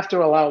you will have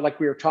to allow, like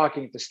we were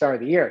talking at the start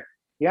of the year,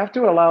 you have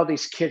to allow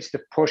these kids to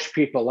push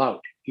people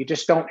out. You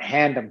just don't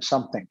hand them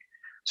something.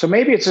 So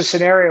maybe it's a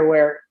scenario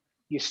where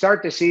you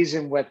start the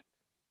season with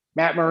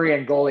Matt Murray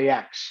and goalie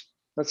X.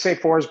 Let's say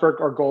Forsberg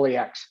or goalie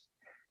X.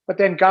 But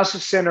then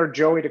Gustafsson or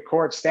Joey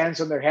Daccord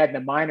stands on their head in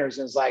the minors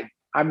and is like,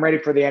 I'm ready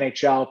for the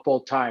NHL full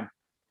time.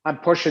 I'm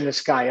pushing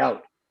this guy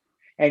out.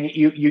 And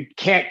you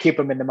can't keep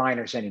him in the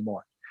minors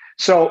anymore.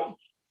 So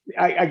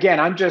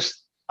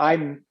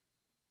I'm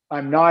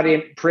not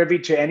privy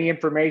to any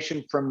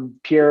information from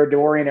Pierre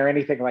Dorion or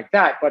anything like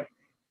that, but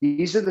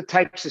these are the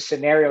types of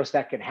scenarios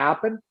that can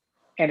happen.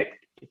 And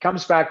it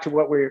comes back to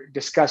what we were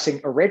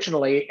discussing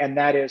originally, and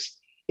that is,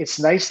 it's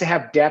nice to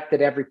have depth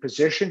at every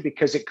position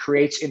because it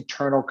creates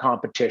internal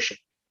competition.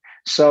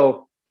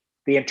 So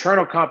the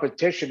internal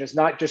competition is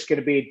not just going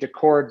to be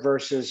Daccord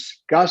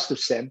versus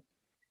Gustafsson.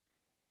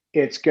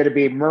 It's going to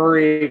be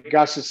Murray,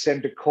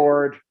 Gustafsson,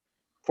 Daccord,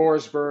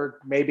 Forsberg,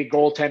 maybe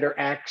goaltender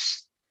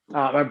X.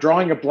 I'm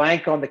drawing a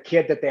blank on the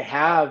kid that they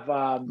have.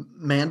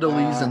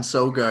 Mandolese and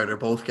Sogard are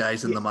both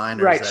guys in the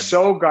minors. Right,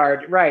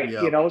 Sogard, right.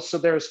 Yeah. You know, so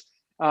there's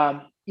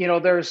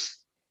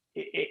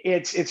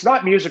it's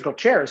not musical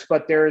chairs,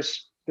 but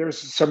there's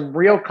some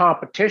real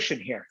competition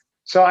here.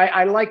 So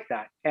I like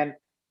that. And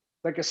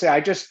like I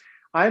say,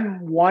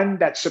 I'm one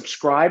that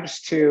subscribes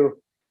to,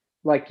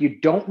 like, you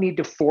don't need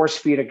to force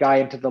feed a guy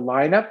into the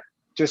lineup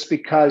just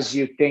because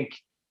you think,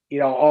 you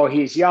know, oh,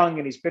 he's young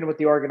and he's been with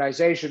the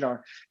organization,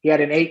 or he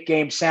had an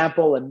 8-game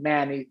sample and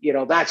man,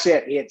 that's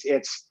it.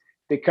 It's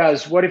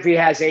because what if he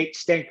has 8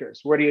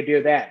 stinkers? What do you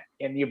do then?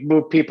 And you've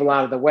moved people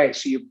out of the way.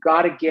 So you've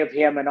got to give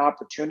him an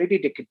opportunity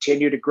to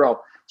continue to grow.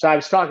 So I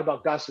was talking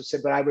about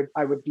Gustafsson, but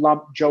I would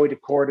lump Joey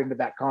Daccord into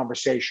that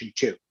conversation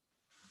too.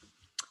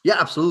 Yeah,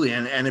 absolutely.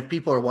 And if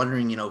people are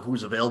wondering,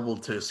 who's available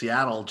to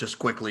Seattle, just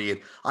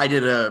quickly, I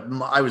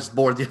was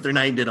bored the other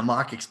night and did a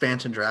mock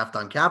expansion draft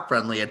on Cap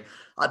Friendly, and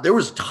there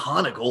was a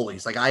ton of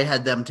goalies. Like, I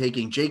had them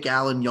taking Jake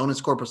Allen, Jonas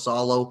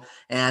Korpisalo,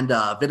 and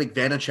Vitek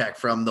Vanacek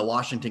from the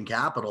Washington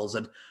Capitals.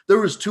 And there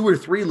was 2 or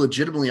 3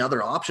 legitimately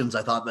other options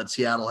I thought that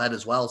Seattle had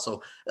as well.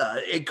 So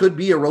it could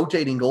be a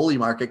rotating goalie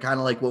market, kind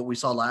of like what we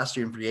saw last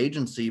year in free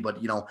agency.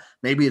 But,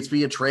 maybe it's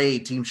via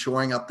trade, teams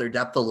shoring up their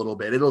depth a little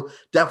bit. It'll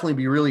definitely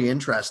be really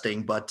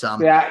interesting. But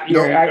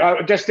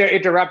I'll just to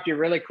interrupt you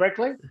really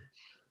quickly.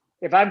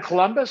 If I'm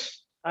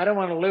Columbus, I don't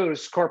want to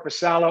lose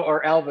Korpisalo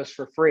or Elvis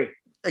for free.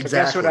 So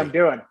guess what I'm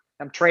doing?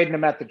 I'm trading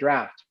them at the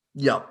draft.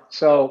 Yep.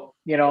 So,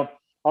 all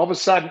of a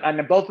sudden,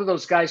 and both of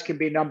those guys can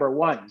be number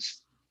ones.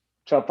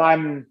 So if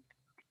I'm,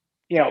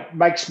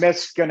 Mike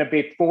Smith's going to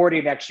be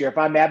 40 next year. If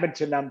I'm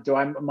Edmonton,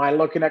 am I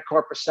looking at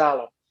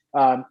Korpisalo?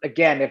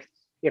 Again,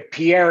 if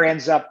Pierre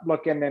ends up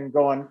looking and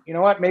going, you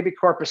know what, maybe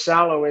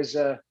Korpisalo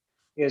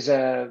is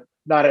a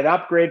not an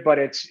upgrade, but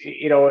it's,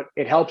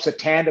 it helps a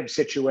tandem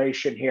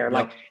situation here. Yep.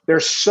 Like,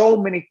 there's so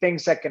many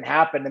things that can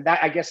happen. And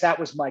I guess that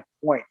was my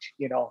point,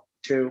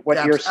 to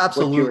what you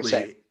were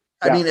saying.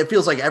 I mean, it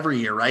feels like every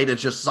year, right?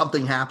 It's just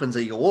something happens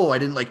that you go, "Oh, I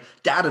didn't like."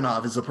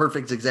 Dadonov is a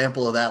perfect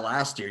example of that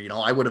last year.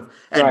 I would have,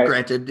 and Right.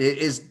 granted,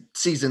 his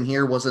season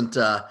here wasn't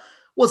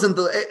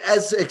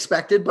as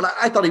expected, but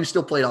I thought he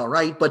still played all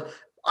right. But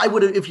I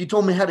would have, if you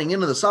told me heading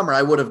into the summer,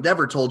 I would have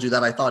never told you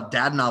that I thought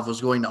Dadonov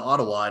was going to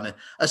Ottawa, and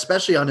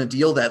especially on a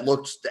deal that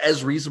looked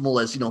as reasonable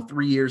as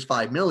 3 years,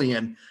 5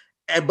 million.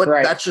 But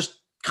Right. that's just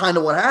kind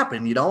of what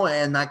happened,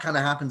 and that kind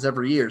of happens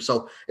every year.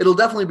 So it'll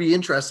definitely be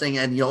interesting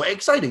and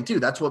exciting too.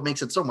 That's what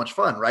makes it so much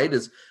fun, right?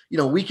 Is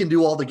we can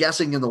do all the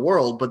guessing in the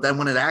world, but then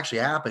when it actually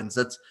happens,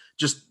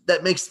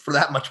 that makes for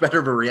that much better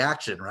of a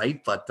reaction,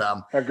 right? But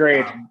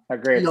Agreed. um, you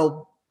Agreed.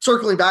 know,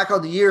 circling back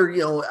on the year,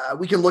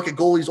 we can look at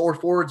goalies or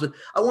forwards, but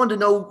I wanted to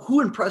know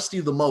who impressed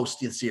you the most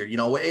this year,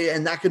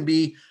 and that can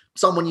be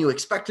someone you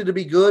expected to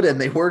be good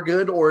and they were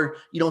good, or,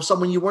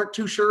 someone you weren't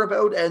too sure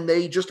about and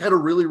they just had a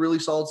really, really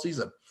solid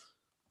season.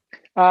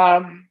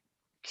 Um,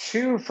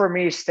 Two for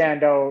me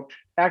stand out.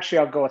 Actually,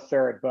 I'll go a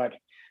third, but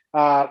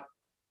uh,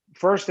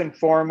 first and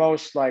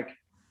foremost, like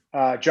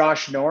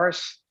Josh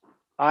Norris,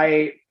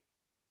 I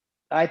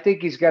I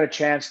think he's got a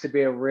chance to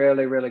be a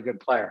really, really good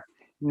player.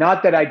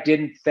 Not that I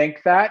didn't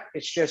think that.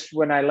 It's just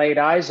when I laid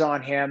eyes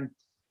on him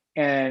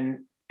and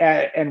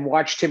and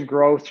watched him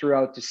grow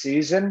throughout the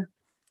season,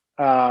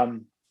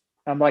 um,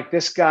 I'm like,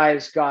 this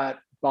guy's got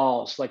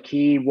balls. Like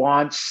he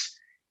wants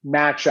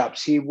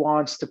matchups. He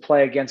wants to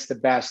play against the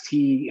best.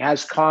 He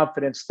has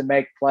confidence to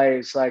make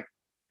plays. Like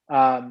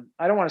I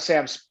don't want to say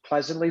I'm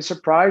pleasantly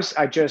surprised.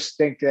 I just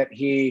think that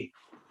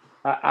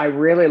I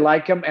really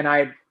like him, and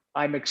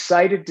I'm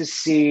excited to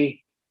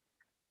see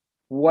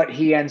what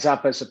he ends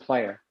up as a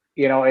player.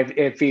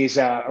 If he's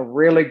a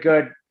really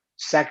good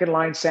second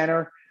line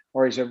center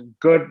or he's a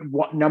good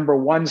number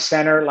one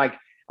center. Like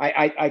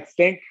I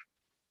think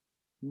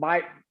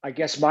my I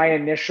guess my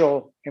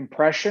initial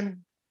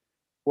impression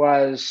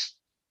was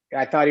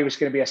I thought he was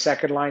going to be a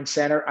second line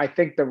center. I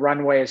think the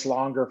runway is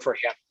longer for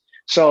him.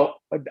 So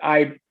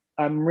I'm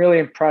really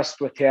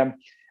impressed with him.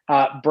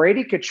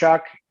 Brady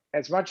Tkachuk,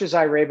 as much as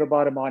I rave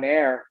about him on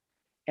air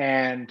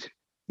and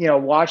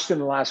watched him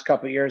the last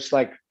couple of years,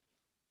 like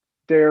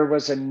there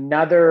was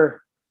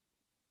another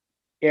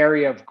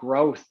area of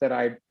growth that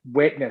I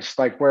witnessed,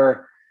 like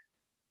where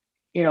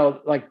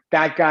like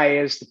that guy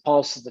is the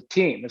pulse of the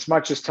team. As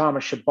much as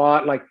Thomas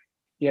Chabot, like,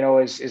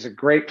 is a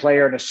great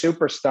player and a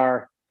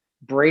superstar,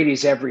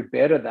 Brady's every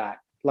bit of that.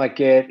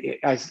 Like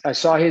I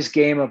saw his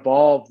game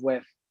evolve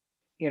with,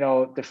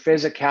 the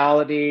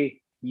physicality.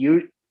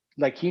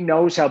 Like he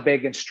knows how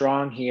big and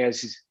strong he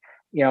is.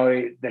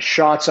 The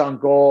shots on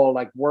goal,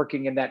 like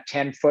working in that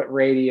 10-foot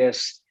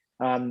radius,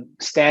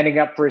 standing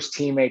up for his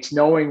teammates,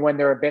 knowing when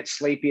they're a bit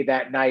sleepy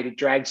that night, it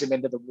drags them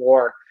into the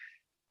war.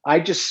 I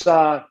just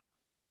saw,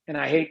 and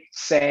I hate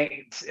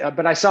saying,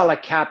 but I saw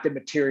like captain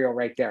material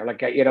right there.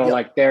 Like, Yep.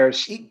 like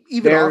there's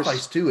even off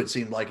ice too. It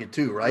seemed like it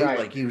too, right? right,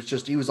 Like he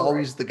was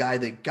always the guy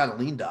they kind of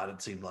leaned on.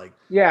 It seemed like.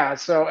 yeah.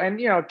 So, and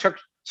took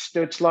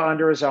Stutzla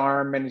under his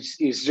arm, and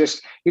he's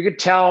just, you could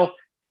tell.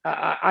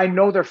 I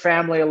know their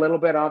family a little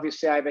bit.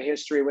 Obviously, I have a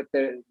history with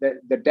the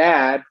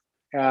dad,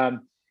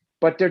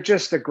 but they're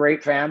just a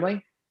great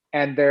family,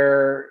 and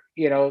they're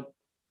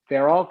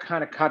all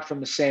kind of cut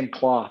from the same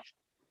cloth.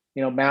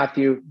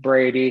 Matthew,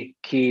 Brady,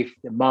 Keith,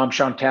 mom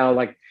Chantel,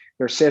 like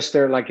their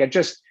sister, like they're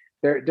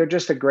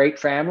just a great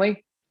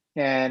family.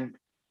 And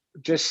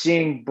just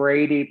seeing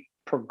Brady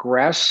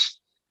progress,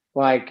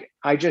 like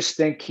I just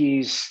think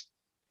he's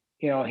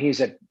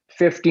a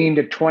 15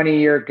 to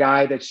 20-year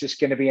guy that's just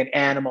going to be an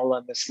animal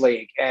in this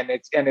league. And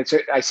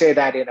I say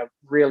that in a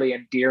really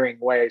endearing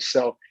way.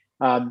 So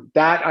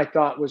that I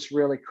thought was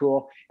really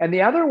cool. And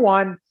the other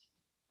one,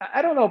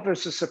 I don't know if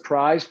it's a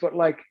surprise, but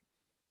like,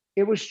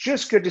 it was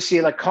just good to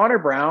see. Like Connor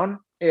Brown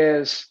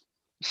is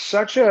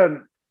such I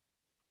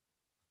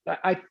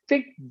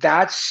think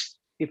that's,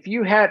 if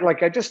you had,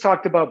 like I just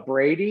talked about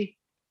Brady,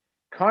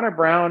 Connor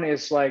Brown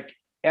is like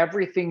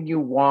everything you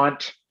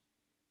want.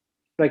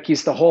 Like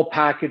he's the whole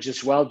package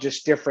as well,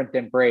 just different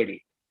than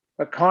Brady.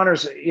 But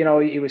Connor's,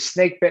 he was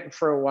snake bitten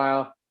for a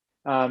while,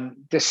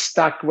 just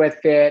stuck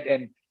with it.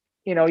 And,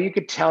 you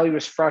could tell he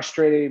was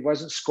frustrated. He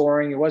wasn't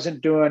scoring. He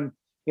wasn't doing,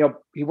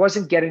 he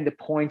wasn't getting the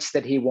points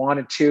that he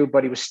wanted to,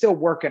 but he was still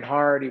working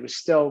hard. He was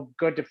still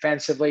good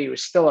defensively. He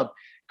was still a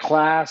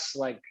class,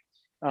 like,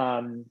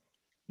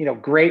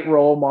 great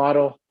role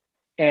model.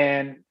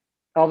 And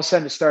all of a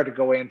sudden it started to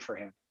go in for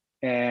him.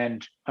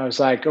 And I was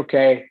like,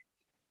 okay,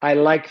 I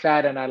like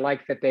that. And I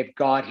like that they've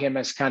got him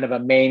as kind of a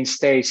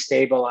mainstay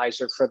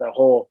stabilizer for the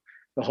whole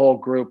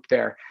group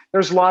there.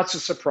 There's lots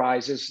of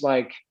surprises.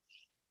 Like,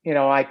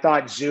 I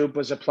thought Zub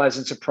was a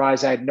pleasant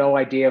surprise. I had no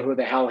idea who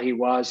the hell he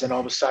was. And all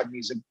of a sudden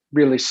he's a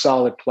really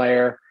solid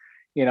player.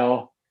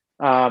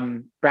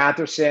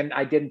 Batherson,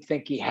 I didn't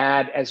think he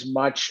had as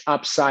much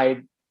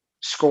upside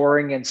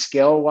scoring and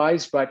skill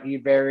wise, but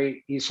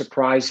he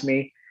surprised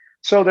me.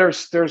 So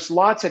there's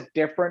lots of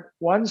different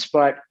ones,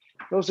 but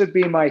those would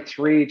be my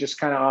three just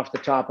kind of off the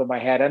top of my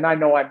head. And I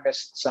know I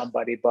missed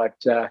somebody, but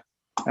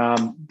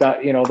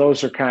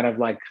those are kind of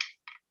like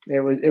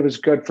it was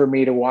good for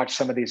me to watch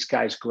some of these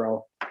guys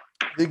grow.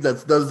 I think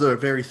those are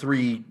very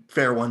three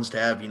fair ones to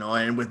have,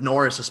 and with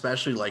Norris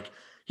especially, like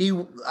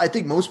I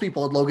think most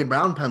people had Logan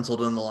Brown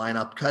penciled in the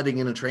lineup, cutting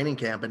in a training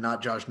camp, and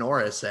not Josh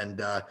Norris,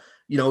 and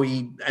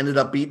he ended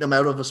up beating him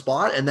out of a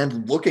spot, and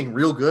then looking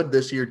real good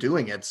this year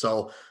doing it.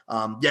 So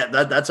yeah,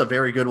 that's a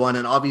very good one,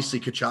 and obviously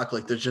Tkachuk,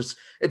 like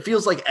it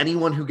feels like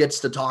anyone who gets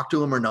to talk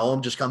to him or know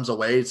him just comes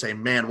away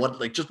saying, man,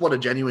 what a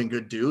genuine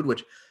good dude,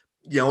 which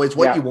it's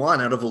what you want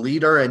out of a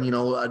leader and,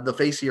 the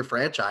face of your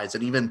franchise.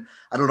 And even,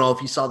 I don't know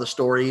if you saw the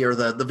story or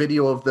the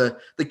video of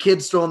the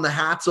kids throwing the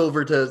hats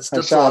over to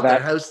Stützle at their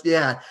house.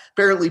 Yeah.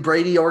 Apparently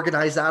Brady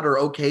organized that or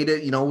okayed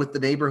it, with the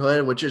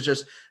neighborhood, which is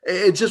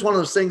it's just one of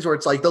those things where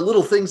it's like the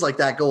little things like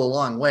that go a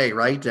long way.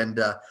 Right. And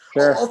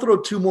sure. I'll throw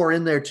two more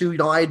in there too.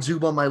 I had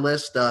Zub on my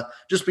list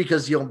just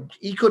because,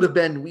 he could have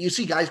been, you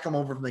see guys come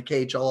over from the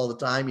KHL all the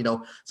time.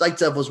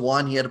 Zaitsev was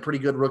one. He had a pretty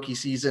good rookie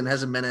season,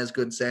 hasn't been as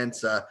good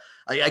since.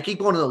 I keep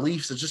going to the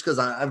Leafs. It's just because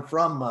I'm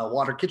from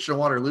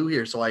Kitchener-Waterloo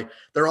here, so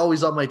they're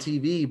always on my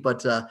TV.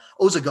 But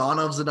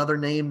Ozaganov's another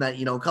name that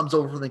comes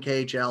over from the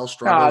KHL.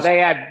 Struggles. Oh, they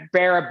had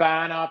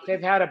Barabanov.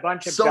 They've had a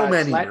bunch of so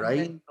guys, many,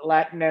 right?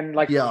 Letton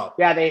like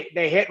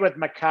they hit with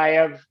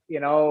Mikheyev,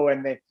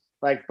 and they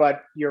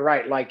but you're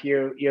right. Like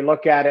you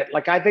look at it,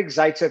 like I think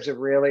Zaitsev's a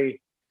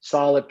really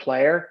solid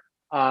player.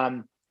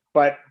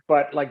 But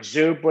like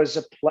Zub was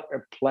a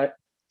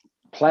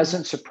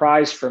pleasant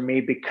surprise for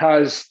me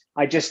because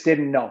I just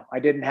didn't know. I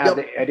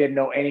didn't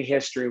know any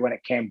history when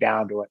it came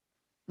down to it.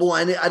 Well,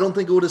 and I don't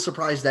think it would have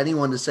surprised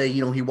anyone to say,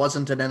 he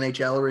wasn't an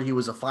NHLer. He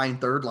was a fine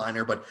third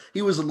liner, but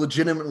he was a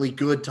legitimately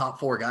good top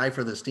four guy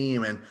for this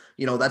team. And,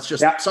 that's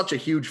just such a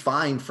huge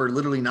find for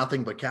literally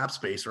nothing but cap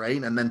space,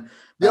 right? And then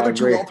the other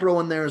two I'll throw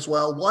in there as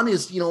well. One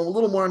is, a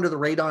little more under the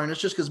radar, and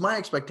it's just because my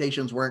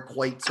expectations weren't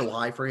quite so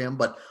high for him.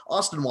 But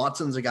Austin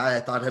Watson's a guy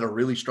I thought had a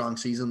really strong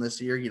season this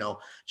year.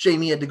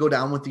 Shamey had to go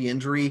down with the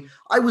injury.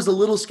 I was a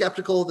little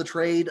skeptical of the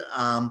trade.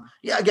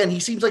 Again, he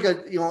seems like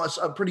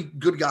a pretty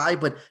good guy,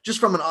 but just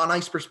from an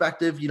on-ice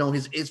perspective,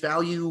 his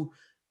value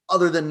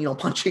other than,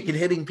 punching and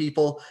hitting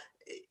people,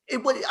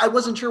 I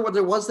wasn't sure what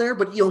there was there,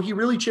 but, he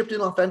really chipped in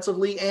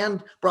offensively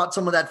and brought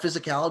some of that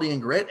physicality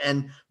and grit.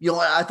 And,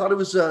 I thought it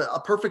was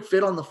a perfect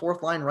fit on the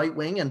fourth line right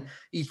wing. And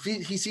he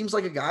seems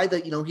like a guy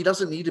that, he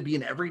doesn't need to be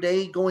an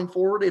everyday going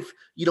forward if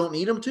you don't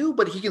need him to,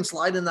 but he can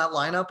slide in that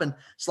lineup and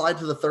slide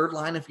to the third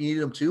line if you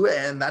need him to.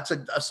 And that's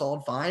a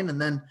solid find.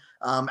 And then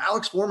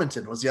Alex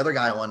Formenton was the other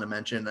guy I wanted to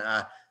mention.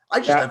 I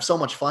just have so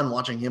much fun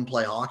watching him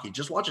play hockey.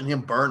 Just watching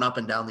him burn up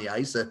and down the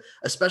ice,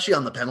 especially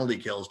on the penalty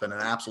kill, has been an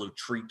absolute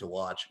treat to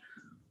watch.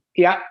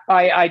 Yeah,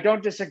 I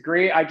don't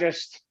disagree.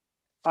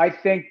 I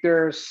think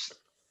there's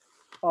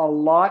a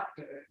lot,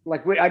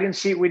 like we didn't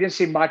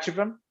see much of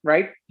him,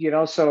 right?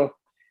 So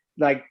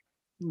like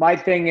my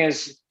thing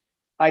is,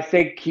 I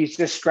think he's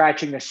just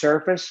scratching the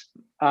surface.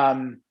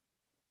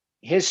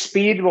 His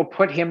speed will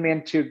put him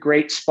into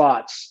great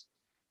spots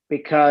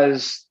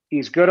because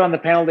he's good on the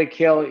penalty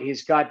kill.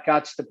 He's got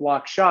guts to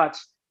block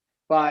shots,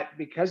 but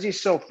because he's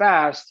so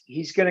fast,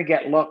 he's going to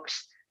get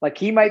looks. Like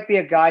he might be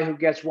a guy who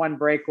gets one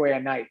breakaway a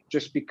night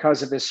just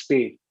because of his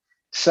speed.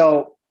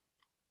 So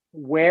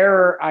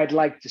where I'd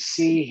like to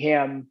see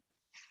him,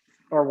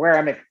 or where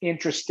I'm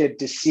interested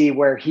to see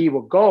where he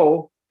will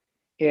go,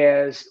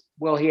 is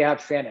will he have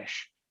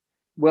finish?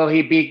 Will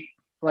he be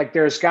like,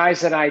 there's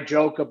guys that I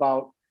joke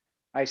about,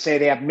 I say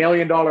they have $1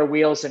 million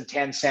wheels and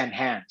 10-cent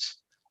hands.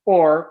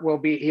 Or he'll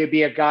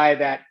be a guy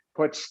that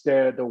puts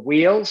the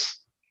wheels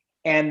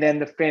and then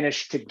the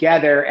finish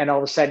together, and all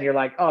of a sudden you're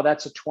like, oh,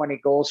 that's a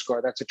 20 goal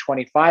scorer. That's a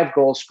 25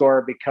 goal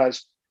scorer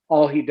because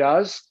all he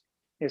does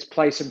is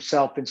place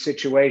himself in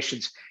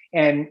situations.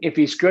 And if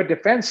he's good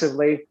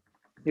defensively,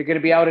 you're going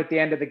to be out at the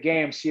end of the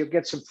game. So you'll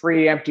get some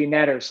free empty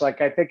netters.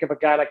 Like I think of a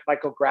guy like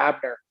Michael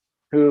Grabner,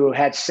 who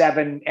had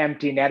 7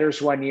 empty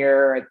netters one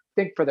year, I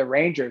think for the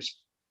Rangers,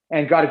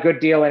 and got a good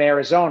deal in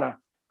Arizona.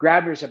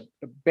 Grabner's a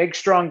big,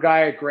 strong guy,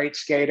 a great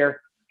skater,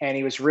 and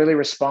he was really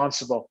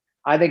responsible.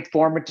 I think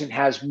Formenton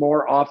has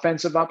more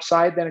offensive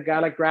upside than a guy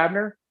like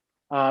Grabner,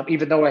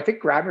 even though I think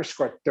Grabner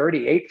scored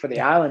 38 for the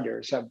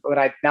Islanders.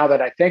 But now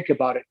that I think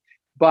about it,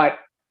 but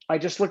I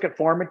just look at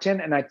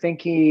Formenton, and I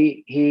think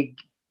he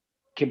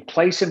can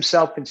place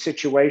himself in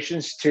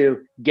situations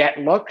to get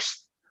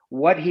looks.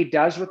 What he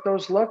does with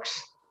those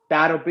looks,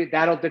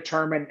 that'll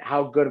determine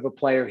how good of a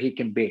player he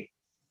can be.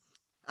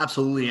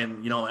 Absolutely.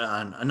 And,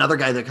 another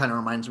guy that kind of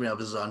reminds me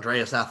of is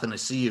Andreas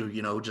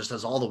Athanasiou, just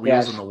has all the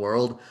wheels in the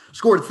world.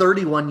 Scored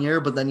 30 one year,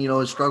 but then,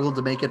 has struggled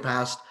to make it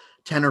past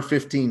 10 or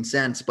 15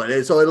 cents.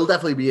 But so it'll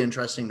definitely be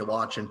interesting to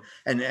watch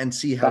and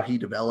see how he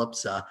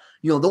develops. The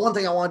one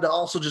thing I wanted to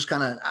also just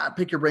kind of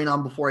pick your brain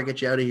on before I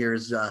get you out of here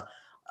is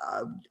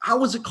how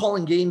was it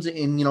calling games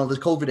in, the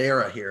COVID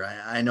era here?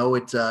 I know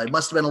it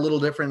must have been a little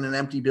different in an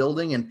empty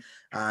building. And,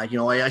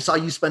 I saw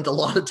you spent a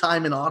lot of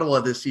time in Ottawa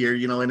this year,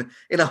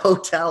 in a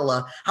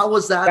hotel. How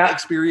was that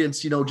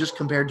experience, just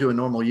compared to a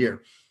normal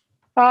year?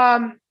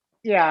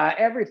 Yeah,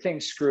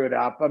 everything's screwed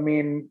up. I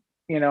mean,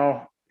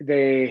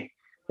 the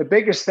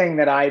biggest thing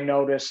that I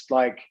noticed,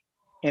 like,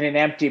 in an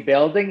empty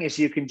building is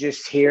you can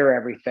just hear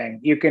everything.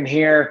 You can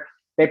hear,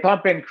 they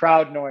pump in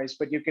crowd noise,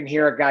 but you can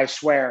hear a guy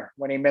swear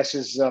when he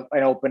misses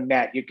an open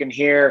net. You can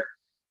hear,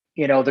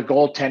 the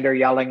goaltender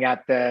yelling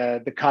at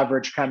the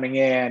coverage coming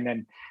in.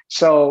 And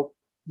so,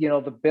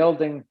 the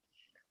building,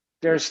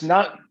 there's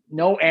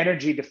no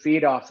energy to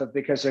feed off of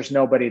because there's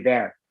nobody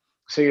there.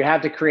 So you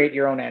have to create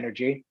your own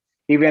energy.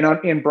 Even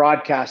in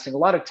broadcasting, a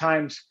lot of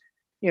times,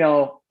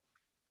 I'll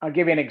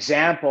give you an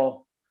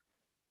example.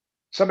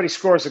 Somebody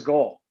scores a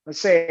goal. Let's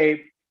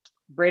say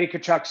Brady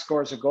Tkachuk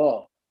scores a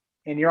goal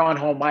and you're on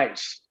home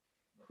ice.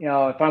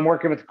 If I'm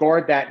working with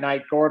Gord that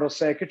night, Gord will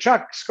say,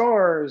 Tkachuk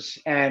scores,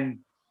 and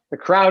the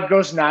crowd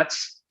goes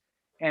nuts.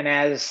 And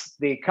as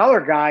the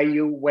color guy,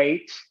 you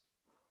wait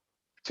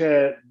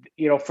to,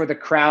 for the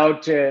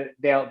crowd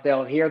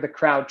they'll hear the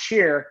crowd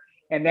cheer.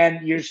 And then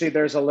usually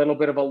there's a little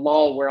bit of a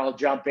lull where I'll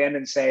jump in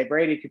and say,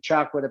 Brady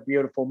Tkachuk with a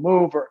beautiful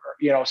move or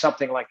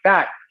something like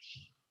that.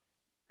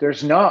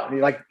 There's not,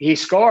 like, he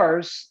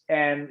scores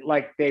and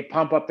like they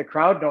pump up the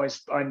crowd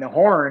noise on the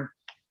horn,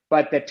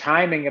 but the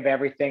timing of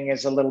everything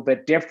is a little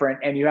bit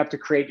different and you have to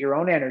create your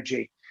own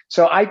energy.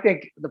 So I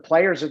think the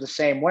players are the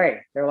same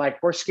way. They're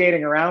like, we're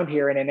skating around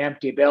here in an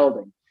empty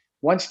building.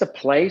 Once the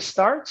play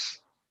starts,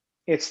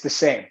 it's the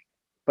same,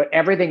 but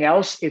everything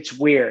else, it's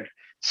weird.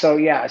 So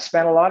yeah, I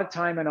spent a lot of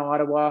time in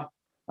Ottawa.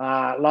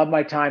 Love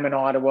my time in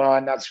Ottawa,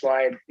 and that's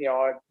why I'm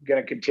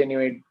going to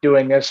continue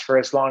doing this for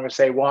as long as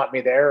they want me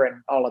there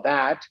and all of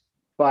that.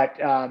 But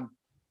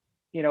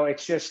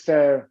it's just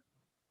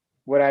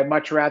would I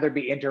much rather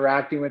be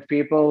interacting with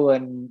people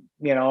and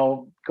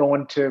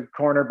going to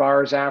corner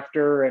bars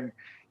after and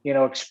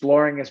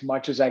exploring as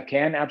much as I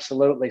can?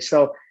 Absolutely.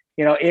 So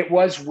it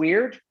was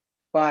weird,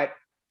 but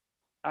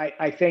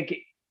I think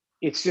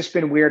it's just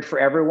been weird for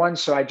everyone.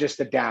 So I just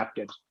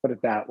adapted, put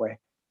it that way.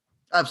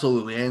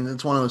 Absolutely. And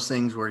it's one of those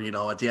things where,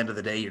 at the end of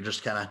the day, you're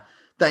just kind of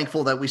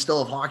thankful that we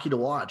still have hockey to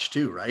watch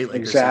too, right?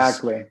 Like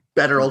exactly. This is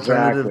better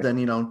alternative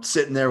than,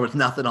 sitting there with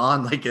nothing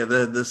on like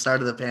the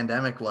start of the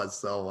pandemic was.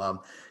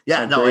 So,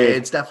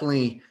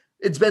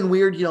 it's been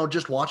weird,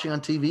 just watching on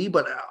TV,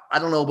 but I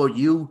don't know about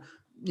you.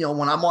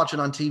 When I'm watching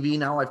on TV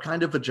now, I've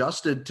kind of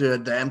adjusted to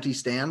the empty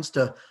stands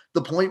to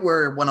the point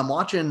where when I'm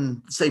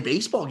watching, say,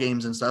 baseball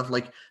games and stuff,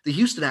 like the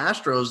Houston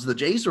Astros, the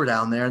Jays were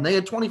down there and they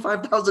had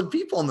 25,000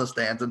 people in the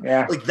stands. And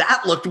like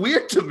that looked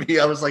weird to me.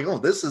 I was like, oh,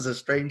 this is a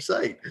strange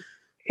sight.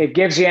 It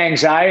gives you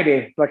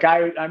anxiety. Like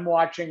I'm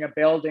watching a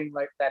building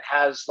like that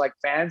has like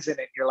fans in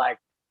it. You're like,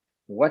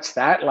 what's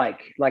that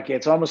like? Like,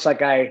 it's almost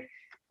like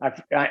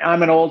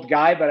I'm an old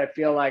guy, but I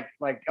feel like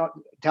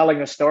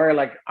telling a story.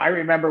 Like, I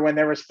remember when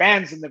there was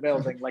fans in the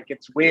building. Like,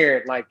 it's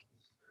weird. Like,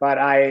 but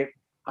I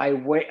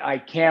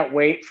can't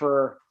wait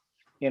for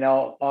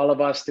all of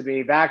us to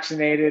be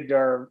vaccinated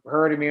or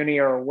herd immunity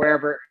or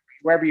wherever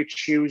you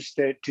choose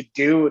to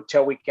do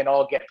until we can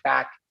all get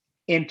back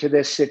into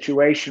this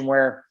situation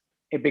where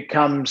it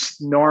becomes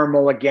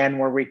normal again,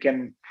 where we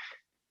can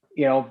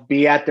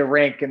be at the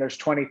rink and there's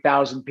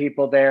 20,000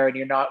 people there and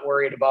you're not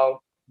worried about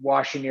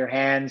washing your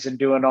hands and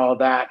doing all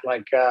that.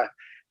 Like,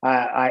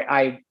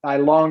 I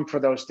long for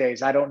those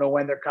days. I don't know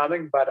when they're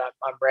coming, but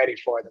I'm ready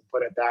for them,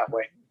 put it that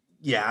way.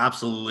 Yeah,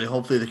 absolutely.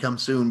 Hopefully they come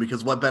soon,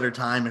 because what better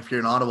time if you're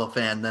an Ottawa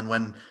fan than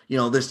when,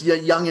 this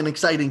young and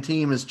exciting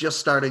team is just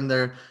starting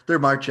their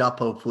march up,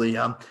 hopefully.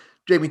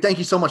 Jamie, thank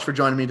you so much for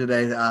joining me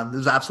today. This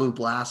was an absolute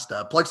blast.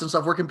 Plug some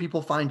stuff. Where can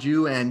people find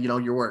you and,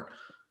 your work?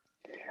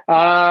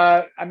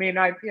 I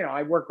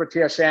work with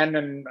TSN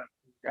and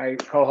I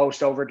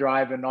co-host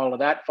Overdrive and all of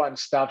that fun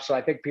stuff. So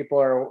I think people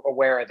are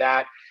aware of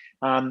that.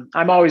 I'm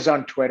always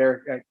on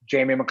Twitter,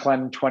 Jamie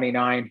McLennan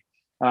 29.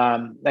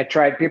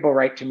 People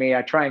write to me.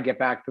 I try and get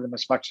back to them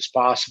as much as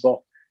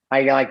possible.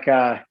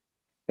 There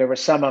were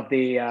some of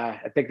the,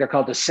 I think they're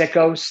called the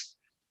sickos.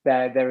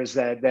 There was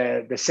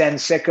the Send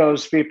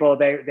Sickos people.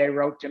 They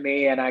wrote to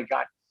me and I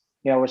got,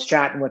 was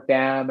chatting with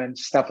them and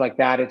stuff like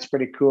that. It's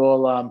pretty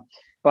cool.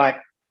 But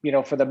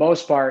for the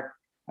most part,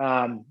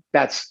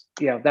 that's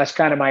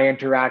kind of my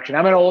interaction.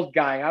 I'm an old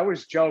guy. I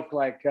always joke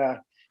like,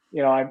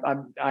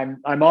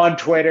 I'm on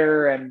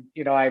Twitter and,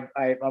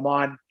 I'm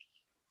on,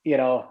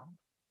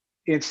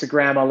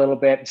 Instagram a little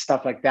bit and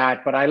stuff like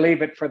that, but I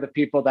leave it for the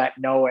people that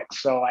know it.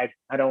 So I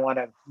don't want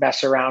to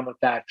mess around with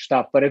that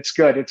stuff, but it's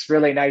good. It's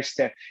really nice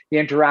to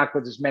interact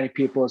with as many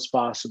people as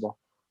possible.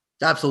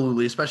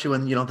 Absolutely. Especially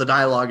when, the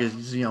dialogue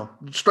is,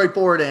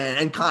 straightforward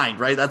and kind,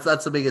 right?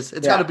 That's the biggest,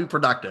 it's got to be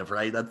productive,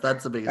 right?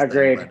 That's the biggest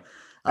Agreed. thing.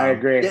 I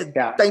agree.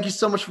 Yeah. Thank you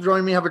so much for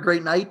joining me. Have a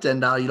great night.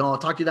 And, I'll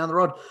talk to you down the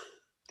road.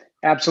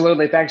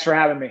 Absolutely. Thanks for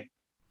having me.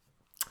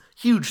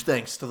 Huge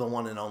thanks to the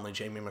one and only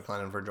Jamie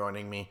McLennan for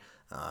joining me.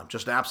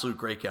 Just an absolute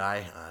great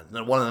guy.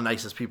 One of the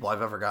nicest people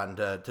I've ever gotten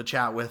to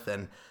chat with.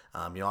 And,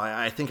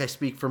 I think I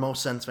speak for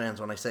most Sens fans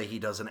when I say he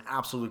does an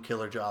absolute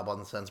killer job on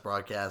the Sens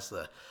broadcast.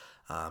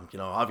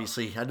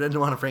 Obviously I didn't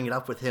want to bring it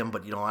up with him,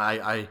 but,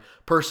 I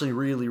personally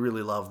really,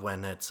 really love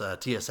when it's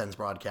TSN's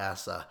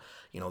broadcast.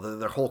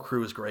 Their whole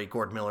crew is great.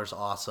 Gord Miller's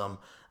awesome.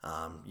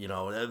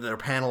 Their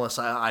panelists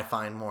I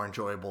find more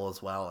enjoyable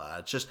as well.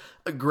 It's just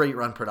a great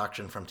run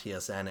production from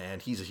TSN,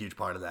 and he's a huge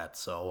part of that.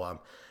 So,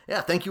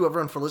 yeah, thank you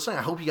everyone for listening.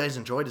 I hope you guys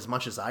enjoyed as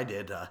much as I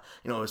did.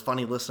 It was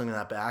funny listening to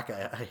that back.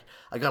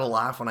 I got a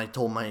laugh when I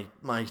told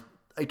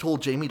I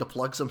told Jamie to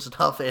plug some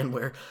stuff and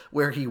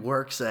where he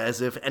works, as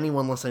if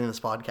anyone listening to this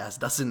podcast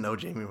doesn't know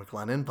Jamie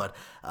McLennan. But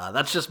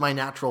that's just my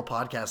natural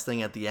podcast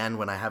thing at the end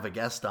when I have a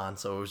guest on.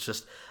 So it was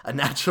just a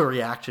natural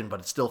reaction,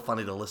 but it's still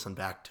funny to listen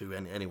back to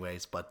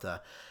anyways.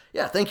 But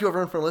yeah, thank you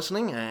everyone for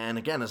listening. And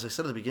again, as I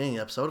said at the beginning of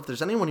the episode, if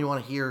there's anyone you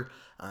want to hear,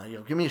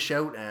 give me a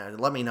shout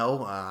and let me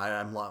know.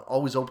 I'm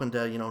always open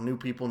to, new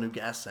people, new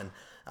guests, and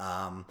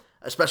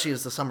especially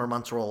as the summer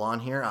months roll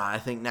on here. I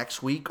think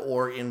next week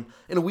or in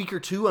a week or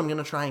two, I'm going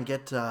to try and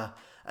get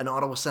an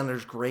Ottawa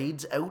Senators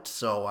grades out.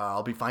 So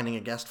I'll be finding a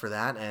guest for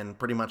that. And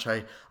pretty much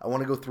I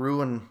want to go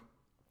through and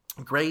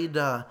grade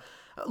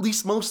at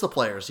least most of the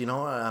players,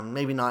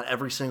 maybe not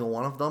every single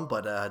one of them,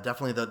 but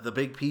definitely the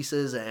big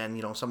pieces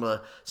and, some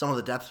of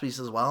the depth pieces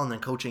as well. And then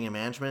coaching and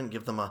management,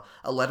 give them a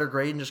letter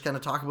grade and just kind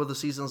of talk about the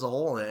season as a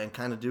whole and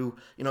kind of do,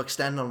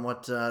 extend on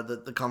what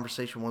the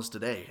conversation was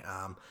today.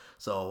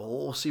 So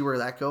we'll see where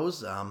that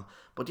goes.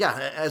 But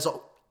yeah, as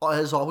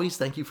always,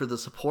 thank you for the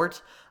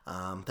support.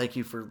 Thank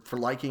you for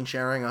liking,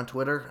 sharing on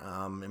Twitter.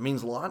 It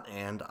means a lot.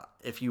 And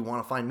if you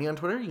want to find me on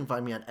Twitter, you can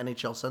find me at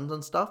NHL Sens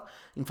and stuff.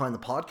 You can find the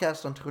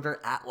podcast on Twitter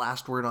at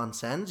Last Word on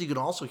Sens. You can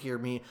also hear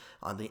me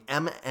on the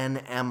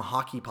MNM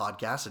Hockey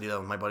Podcast. I do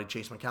that with my buddy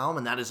Chase McCallum,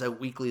 and that is out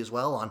weekly as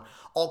well on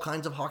all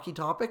kinds of hockey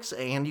topics.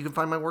 And you can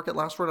find my work at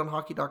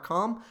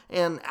lastwordonhockey.com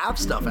and app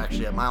stuff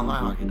actually at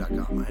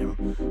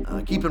milehighhockey.com.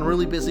 I'm keeping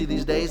really busy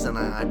these days, and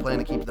I plan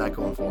to keep that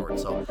going forward.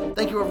 So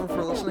thank you everyone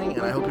for listening,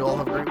 and I hope you all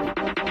have a great week.